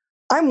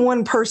 I'm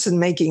one person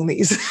making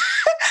these.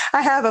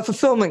 I have a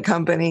fulfillment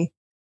company.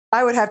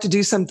 I would have to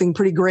do something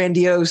pretty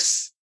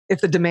grandiose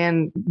if the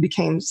demand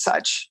became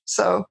such.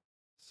 So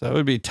it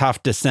would be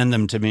tough to send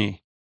them to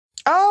me.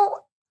 Oh,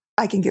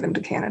 I can get him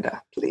to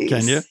Canada, please.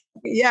 Can you?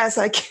 Yes,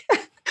 I can.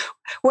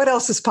 What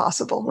else is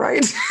possible,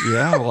 right?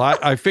 Yeah. Well,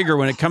 I figure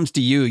when it comes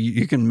to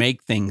you can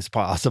make things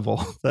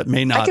possible that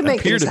may not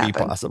appear to be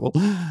possible.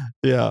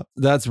 Yeah.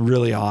 That's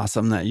really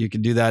awesome that you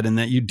can do that and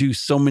that you do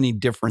so many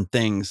different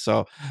things.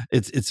 So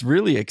it's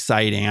really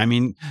exciting. I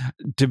mean,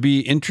 to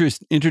be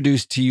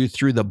introduced to you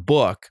through the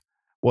book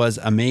was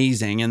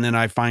amazing. And then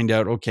I find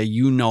out, okay,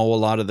 you know a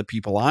lot of the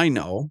people I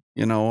know,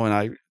 and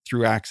I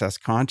through Access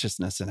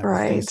Consciousness and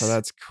everything. Right. So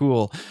that's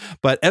cool.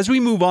 But as we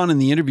move on in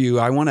the interview,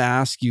 I want to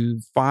ask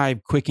you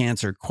 5 quick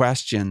answer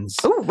questions.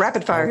 Oh,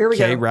 rapid fire. Here we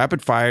go. Okay,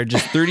 rapid fire.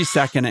 Just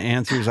 30-second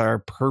answers are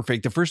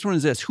perfect. The first one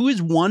is this. Who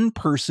is one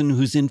person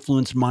who's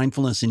influenced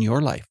mindfulness in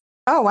your life?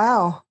 Oh,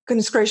 wow.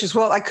 Goodness gracious.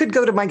 Well, I could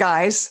go to my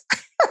guys,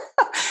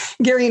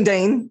 Gary and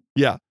Dane.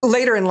 Yeah.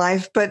 Later in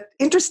life. But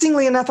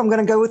interestingly enough, I'm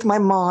going to go with my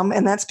mom,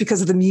 and that's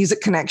because of the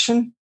music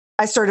connection.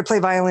 I started to play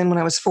violin when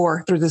I was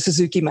 4 through the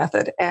Suzuki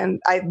method.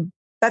 And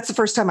that's the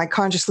first time I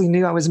consciously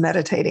knew I was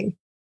meditating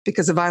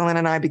because the violin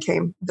and I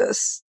became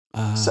this.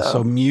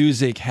 So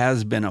music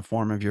has been a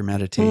form of your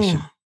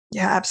meditation.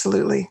 Yeah,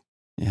 absolutely.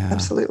 Yeah.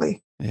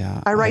 Absolutely.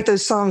 Yeah. I write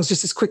those songs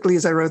just as quickly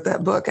as I wrote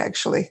that book,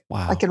 actually.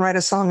 Wow. I can write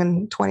a song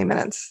in 20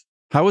 minutes.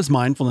 How has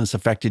mindfulness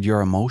affected your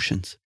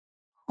emotions?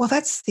 Well,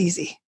 that's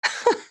easy.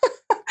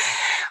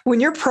 When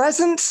you're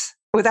present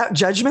without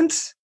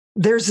judgment,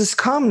 there's this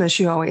calmness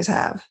you always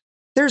have.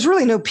 There's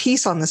really no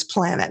peace on this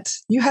planet.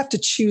 You have to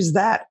choose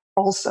that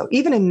also,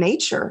 even in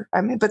nature.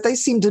 I mean, but they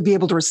seem to be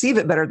able to receive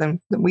it better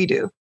than we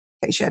do.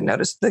 In case you hadn't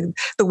noticed,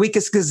 the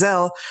weakest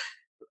gazelle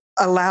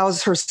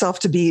allows herself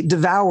to be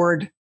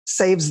devoured,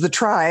 saves the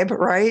tribe,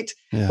 right?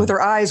 Yeah. With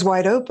her eyes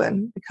wide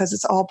open, because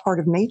it's all part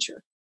of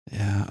nature.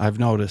 Yeah, I've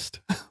noticed.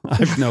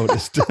 I've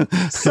noticed.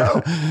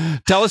 So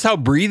tell us how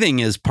breathing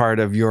is part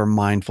of your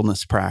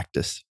mindfulness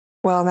practice.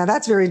 Well, now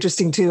that's very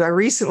interesting too. I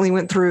recently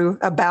went through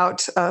a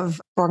bout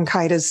of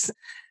bronchitis.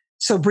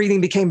 So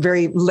breathing became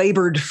very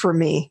labored for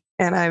me.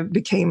 And I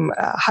became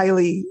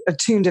highly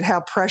attuned at how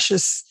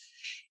precious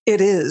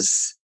it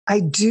is. I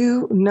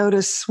do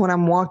notice when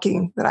I'm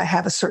walking that I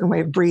have a certain way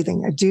of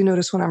breathing. I do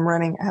notice when I'm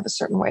running, I have a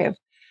certain way of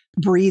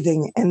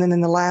breathing. And then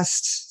in the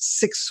last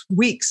 6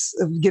 weeks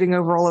of getting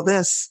over all of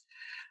this,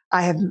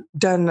 I have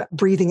done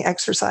breathing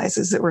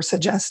exercises that were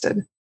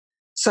suggested.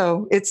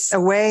 So it's a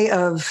way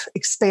of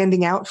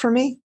expanding out for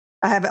me.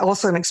 I have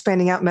also an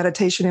expanding out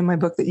meditation in my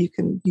book that you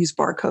can use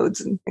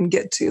barcodes and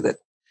get to, that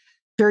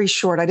very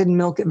short. I didn't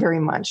milk it very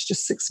much,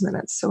 just 6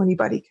 minutes. So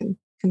anybody can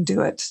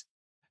do it.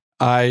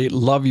 I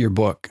love your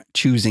book,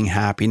 Choosing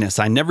Happiness.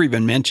 I never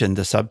even mentioned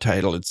the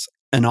subtitle. It's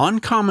an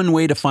uncommon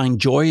way to find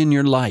joy in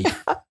your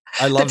life.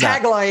 I love the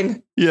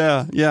tagline.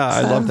 Yeah.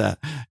 I love that.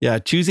 Yeah.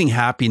 Choosing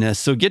Happiness.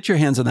 So get your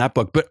hands on that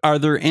book. But are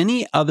there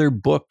any other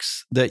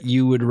books that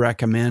you would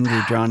recommend,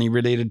 Johnny,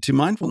 related to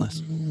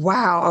mindfulness?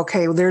 Wow.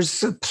 Okay.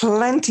 There's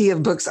plenty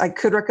of books I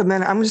could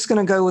recommend. I'm just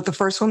going to go with the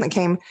first one that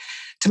came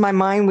to my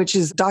mind, which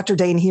is Dr.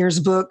 Dane Heer's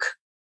book.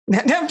 Now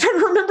I'm trying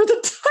to remember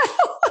the title.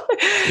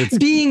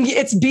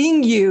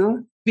 Being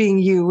You. Being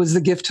You was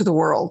the gift to the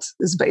world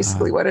is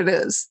basically what it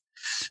is.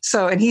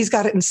 So, and he's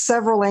got it in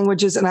several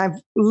languages, and I've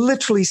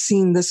literally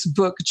seen this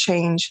book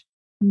change.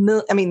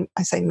 I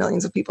say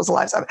millions of people's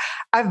lives.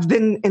 I've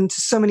been into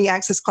so many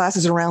Access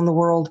classes around the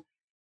world,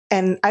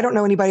 and I don't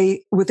know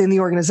anybody within the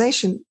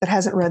organization that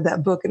hasn't read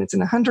that book. And it's in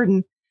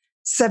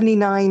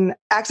 179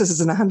 Accesses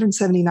in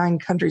 179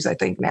 countries, I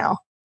think now.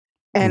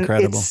 And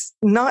incredible. It's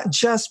not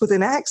just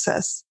within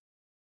Access.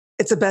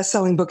 It's a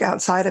best-selling book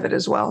outside of it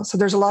as well. So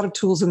there's a lot of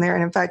tools in there.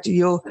 And in fact,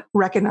 you'll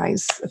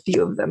recognize a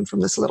few of them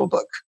from this little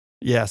book.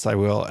 Yes, I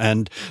will.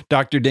 And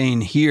Dr.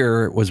 Dane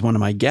Heer was one of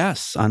my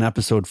guests on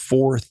episode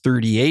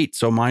 438.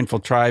 So Mindful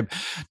Tribe,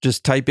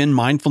 just type in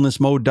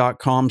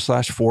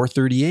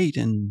mindfulnessmode.com/438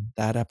 and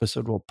that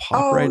episode will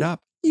pop right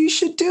up. You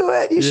should do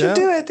it. You should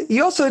do it.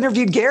 You also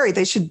interviewed Gary.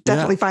 They should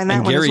definitely find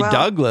that one as well. Gary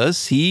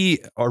Douglas, he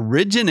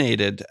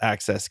originated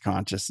Access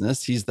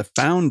Consciousness. He's the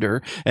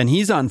founder, and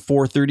he's on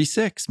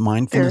 436,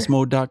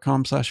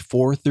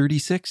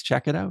 mindfulnessmode.com/436.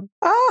 Check it out.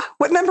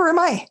 What number am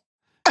I?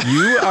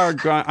 You are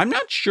going. I'm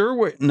not sure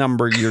what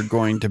number you're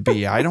going to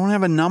be. I don't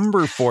have a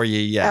number for you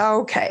yet.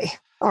 Okay.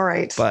 All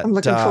right. But, I'm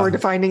looking forward to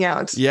finding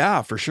out.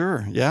 Yeah, for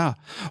sure. Yeah.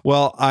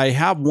 Well, I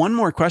have one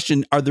more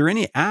question. Are there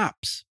any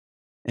apps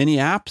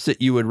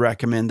that you would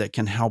recommend that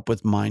can help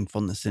with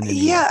mindfulness in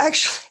India? Yeah,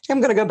 actually, I'm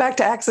going to go back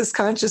to Access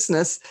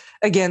Consciousness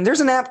again.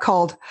 There's an app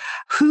called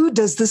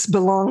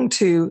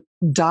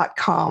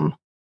whodosthisbelongto.com.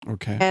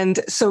 Okay.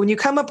 And so when you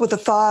come up with a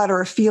thought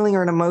or a feeling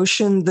or an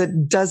emotion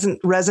that doesn't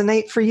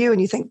resonate for you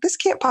and you think, this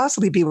can't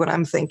possibly be what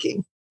I'm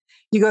thinking,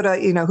 you go to,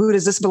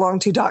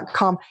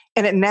 whodosthisbelongto.com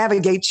and it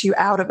navigates you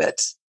out of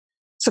it.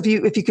 So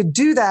if you could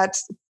do that,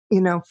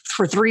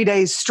 for 3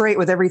 days straight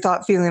with every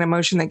thought, feeling, and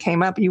emotion that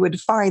came up, you would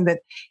find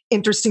that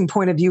interesting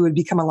point of view would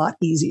become a lot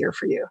easier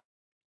for you.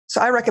 So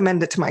I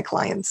recommend it to my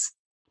clients.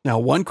 Now,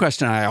 one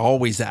question I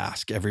always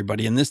ask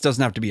everybody, and this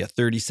doesn't have to be a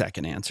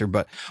 30-second answer,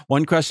 but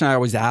one question I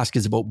always ask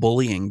is about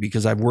bullying,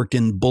 because I've worked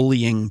in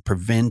bullying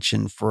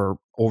prevention for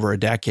over a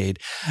decade.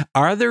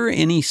 Are there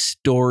any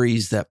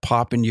stories that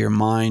pop into your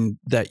mind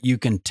that you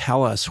can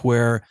tell us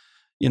where,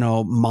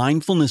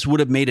 mindfulness would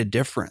have made a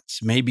difference?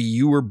 Maybe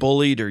you were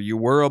bullied or you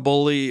were a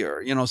bully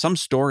or, some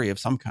story of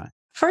some kind.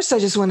 First, I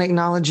just want to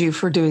acknowledge you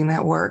for doing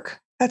that work.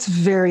 That's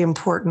very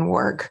important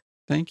work.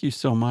 Thank you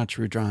so much,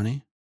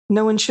 Rudrani.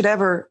 No one should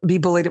ever be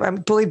bullied. I'm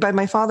bullied by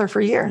my father for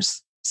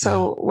years.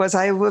 So was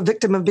I a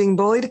victim of being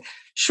bullied?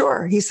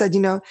 Sure. He said,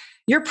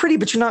 you're pretty,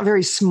 but you're not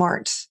very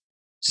smart.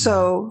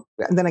 So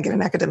and then I get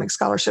an academic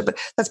scholarship, but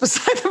that's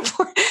beside the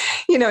point.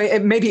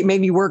 It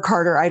made me work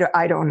harder.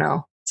 I don't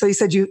know. So he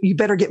said, you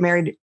better get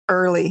married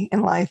early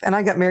in life. And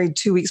I got married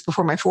 2 weeks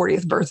before my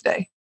 40th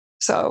birthday.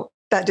 So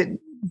that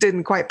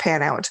didn't quite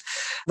pan out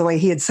the way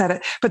he had said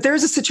it. But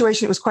there's a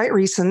situation, it was quite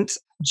recent.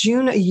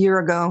 June a year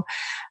ago,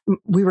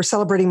 we were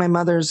celebrating my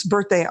mother's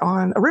birthday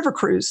on a river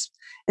cruise.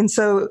 And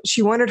so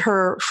she wanted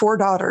her 4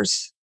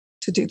 daughters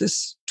to do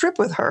this trip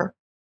with her.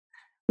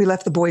 We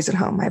left the boys at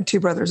home. I have 2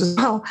 brothers as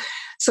well.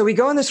 So we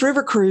go on this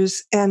river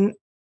cruise, and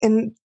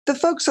the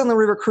folks on the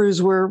river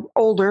cruise were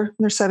older, in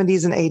their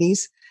 70s and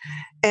 80s.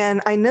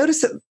 And I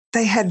noticed that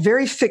they had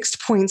very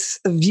fixed points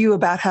of view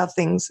about how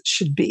things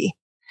should be.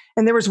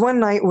 And there was one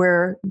night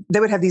where they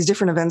would have these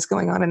different events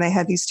going on, and they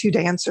had these 2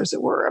 dancers that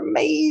were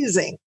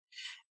amazing.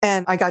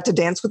 And I got to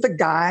dance with the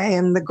guy,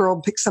 and the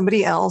girl picked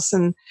somebody else,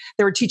 and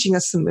they were teaching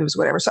us some moves,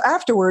 whatever. So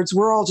afterwards,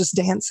 we're all just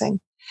dancing.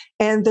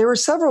 And there were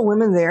several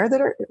women there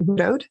that are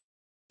widowed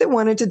that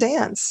wanted to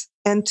dance.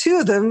 And 2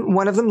 of them,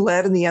 one of them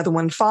led and the other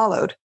one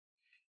followed.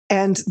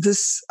 And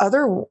this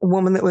other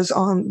woman that was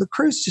on the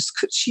cruise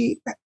she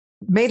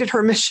made it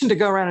her mission to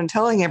go around and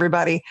telling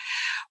everybody,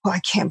 well, I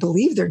can't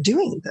believe they're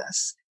doing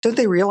this. Don't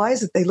they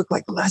realize that they look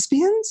like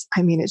lesbians?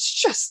 I mean, it's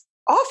just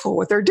awful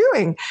what they're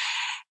doing.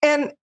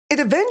 And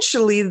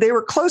eventually they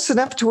were close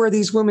enough to where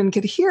these women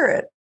could hear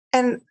it.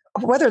 And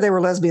whether they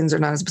were lesbians or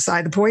not is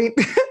beside the point.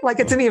 Like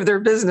it's any of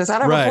their business. I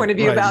don't have a point of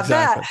view about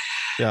that.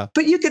 Yeah.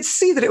 But you could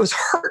see that it was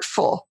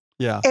hurtful.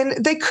 Yeah.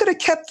 And they could have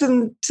kept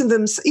them to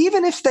them,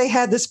 even if they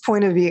had this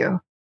point of view.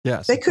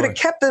 Yes. They could have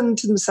kept them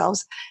to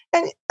themselves.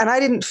 And I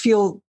didn't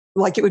feel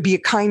like it would be a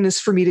kindness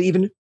for me to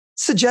even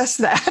suggest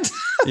that.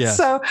 Yes.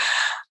 So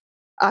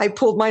I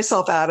pulled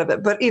myself out of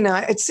it. But,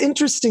 it's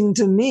interesting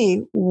to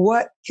me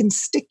what can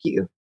stick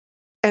you.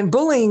 And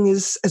bullying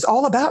is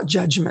all about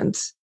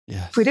judgment.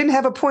 Yes. If we didn't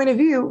have a point of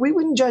view, we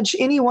wouldn't judge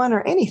anyone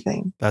or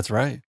anything. That's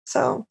right.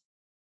 So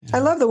I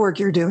love the work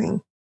you're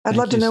doing. I'd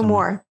love to know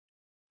more.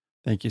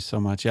 Thank you so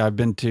much. Yeah, I've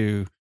been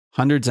to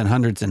hundreds and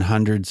hundreds and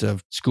hundreds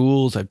of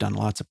schools. I've done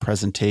lots of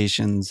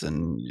presentations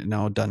and,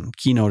 done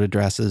keynote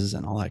addresses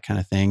and all that kind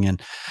of thing.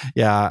 And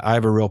yeah, I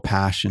have a real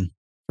passion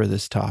for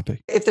this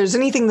topic. If there's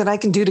anything that I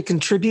can do to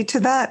contribute to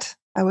that,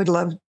 I would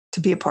love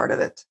to be a part of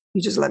it.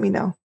 You just let me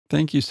know.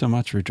 Thank you so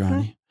much,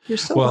 Rudrani. You're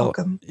so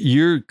welcome.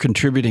 You're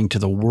contributing to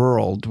the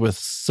world with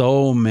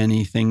so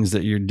many things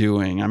that you're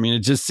doing. I mean, it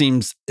just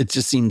seems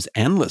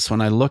endless when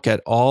I look at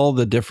all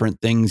the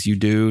different things you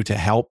do to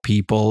help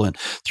people, and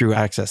through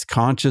Access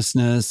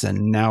Consciousness,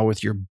 and now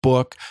with your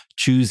book,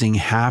 Choosing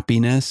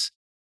Happiness.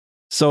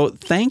 So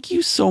thank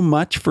you so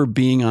much for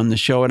being on the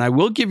show. And I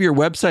will give your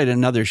website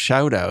another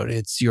shout out.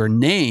 It's your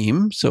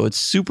name, so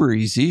it's super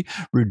easy,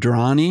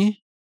 Rudrani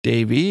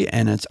Devi,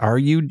 and it's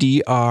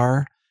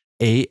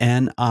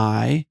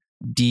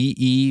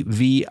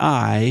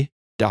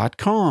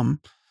RudraniDevi.com.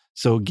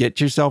 So get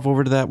yourself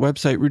over to that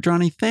website.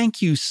 Rudrani,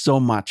 thank you so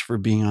much for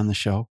being on the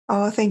show.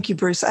 Oh, thank you,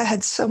 Bruce. I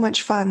had so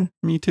much fun.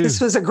 Me too. This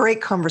was a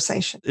great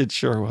conversation. It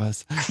sure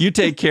was. You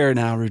take care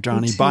now,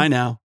 Rudrani. Bye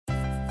now.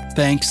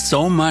 Thanks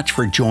so much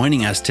for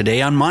joining us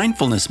today on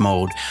Mindfulness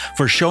Mode.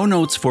 For show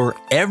notes for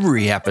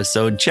every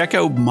episode, check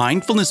out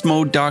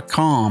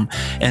mindfulnessmode.com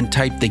and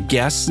type the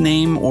guest's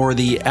name or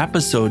the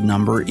episode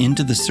number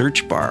into the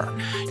search bar.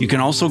 You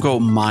can also go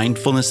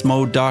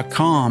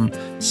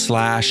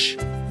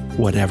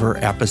mindfulnessmode.com/whatever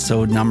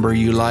episode number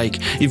you like.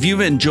 If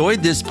you've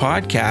enjoyed this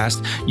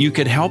podcast, you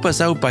could help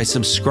us out by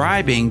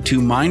subscribing to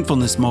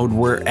Mindfulness Mode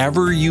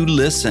wherever you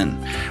listen,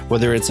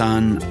 whether it's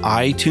on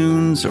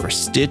iTunes or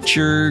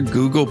Stitcher,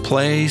 Google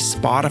Play,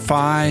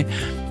 Spotify.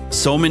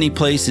 So many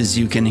places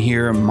you can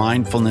hear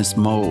Mindfulness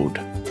Mode.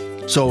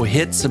 So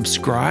hit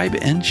subscribe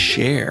and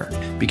share,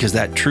 because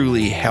that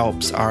truly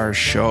helps our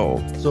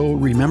show. So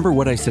remember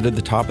what I said at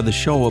the top of the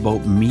show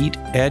about Meet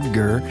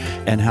Edgar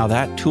and how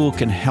that tool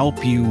can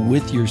help you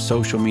with your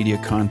social media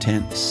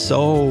content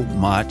so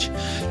much.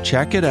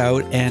 Check it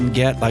out and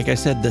get, like I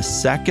said, the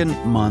second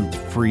month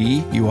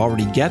free. You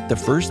already get the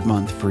first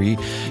month free.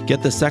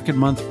 Get the second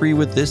month free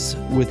with this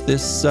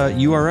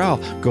URL.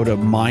 Go to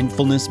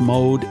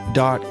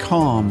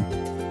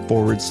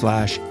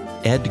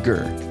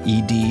mindfulnessmode.com/Edgar,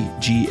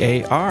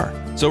 EDGAR.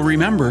 So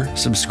remember,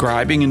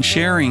 subscribing and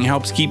sharing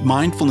helps keep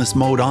Mindfulness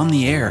Mode on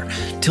the air.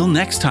 Till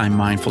next time,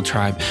 Mindful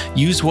Tribe,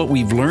 use what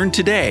we've learned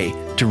today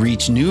to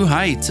reach new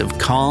heights of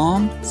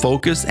calm,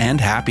 focus,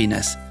 and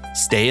happiness.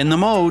 Stay in the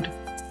mode.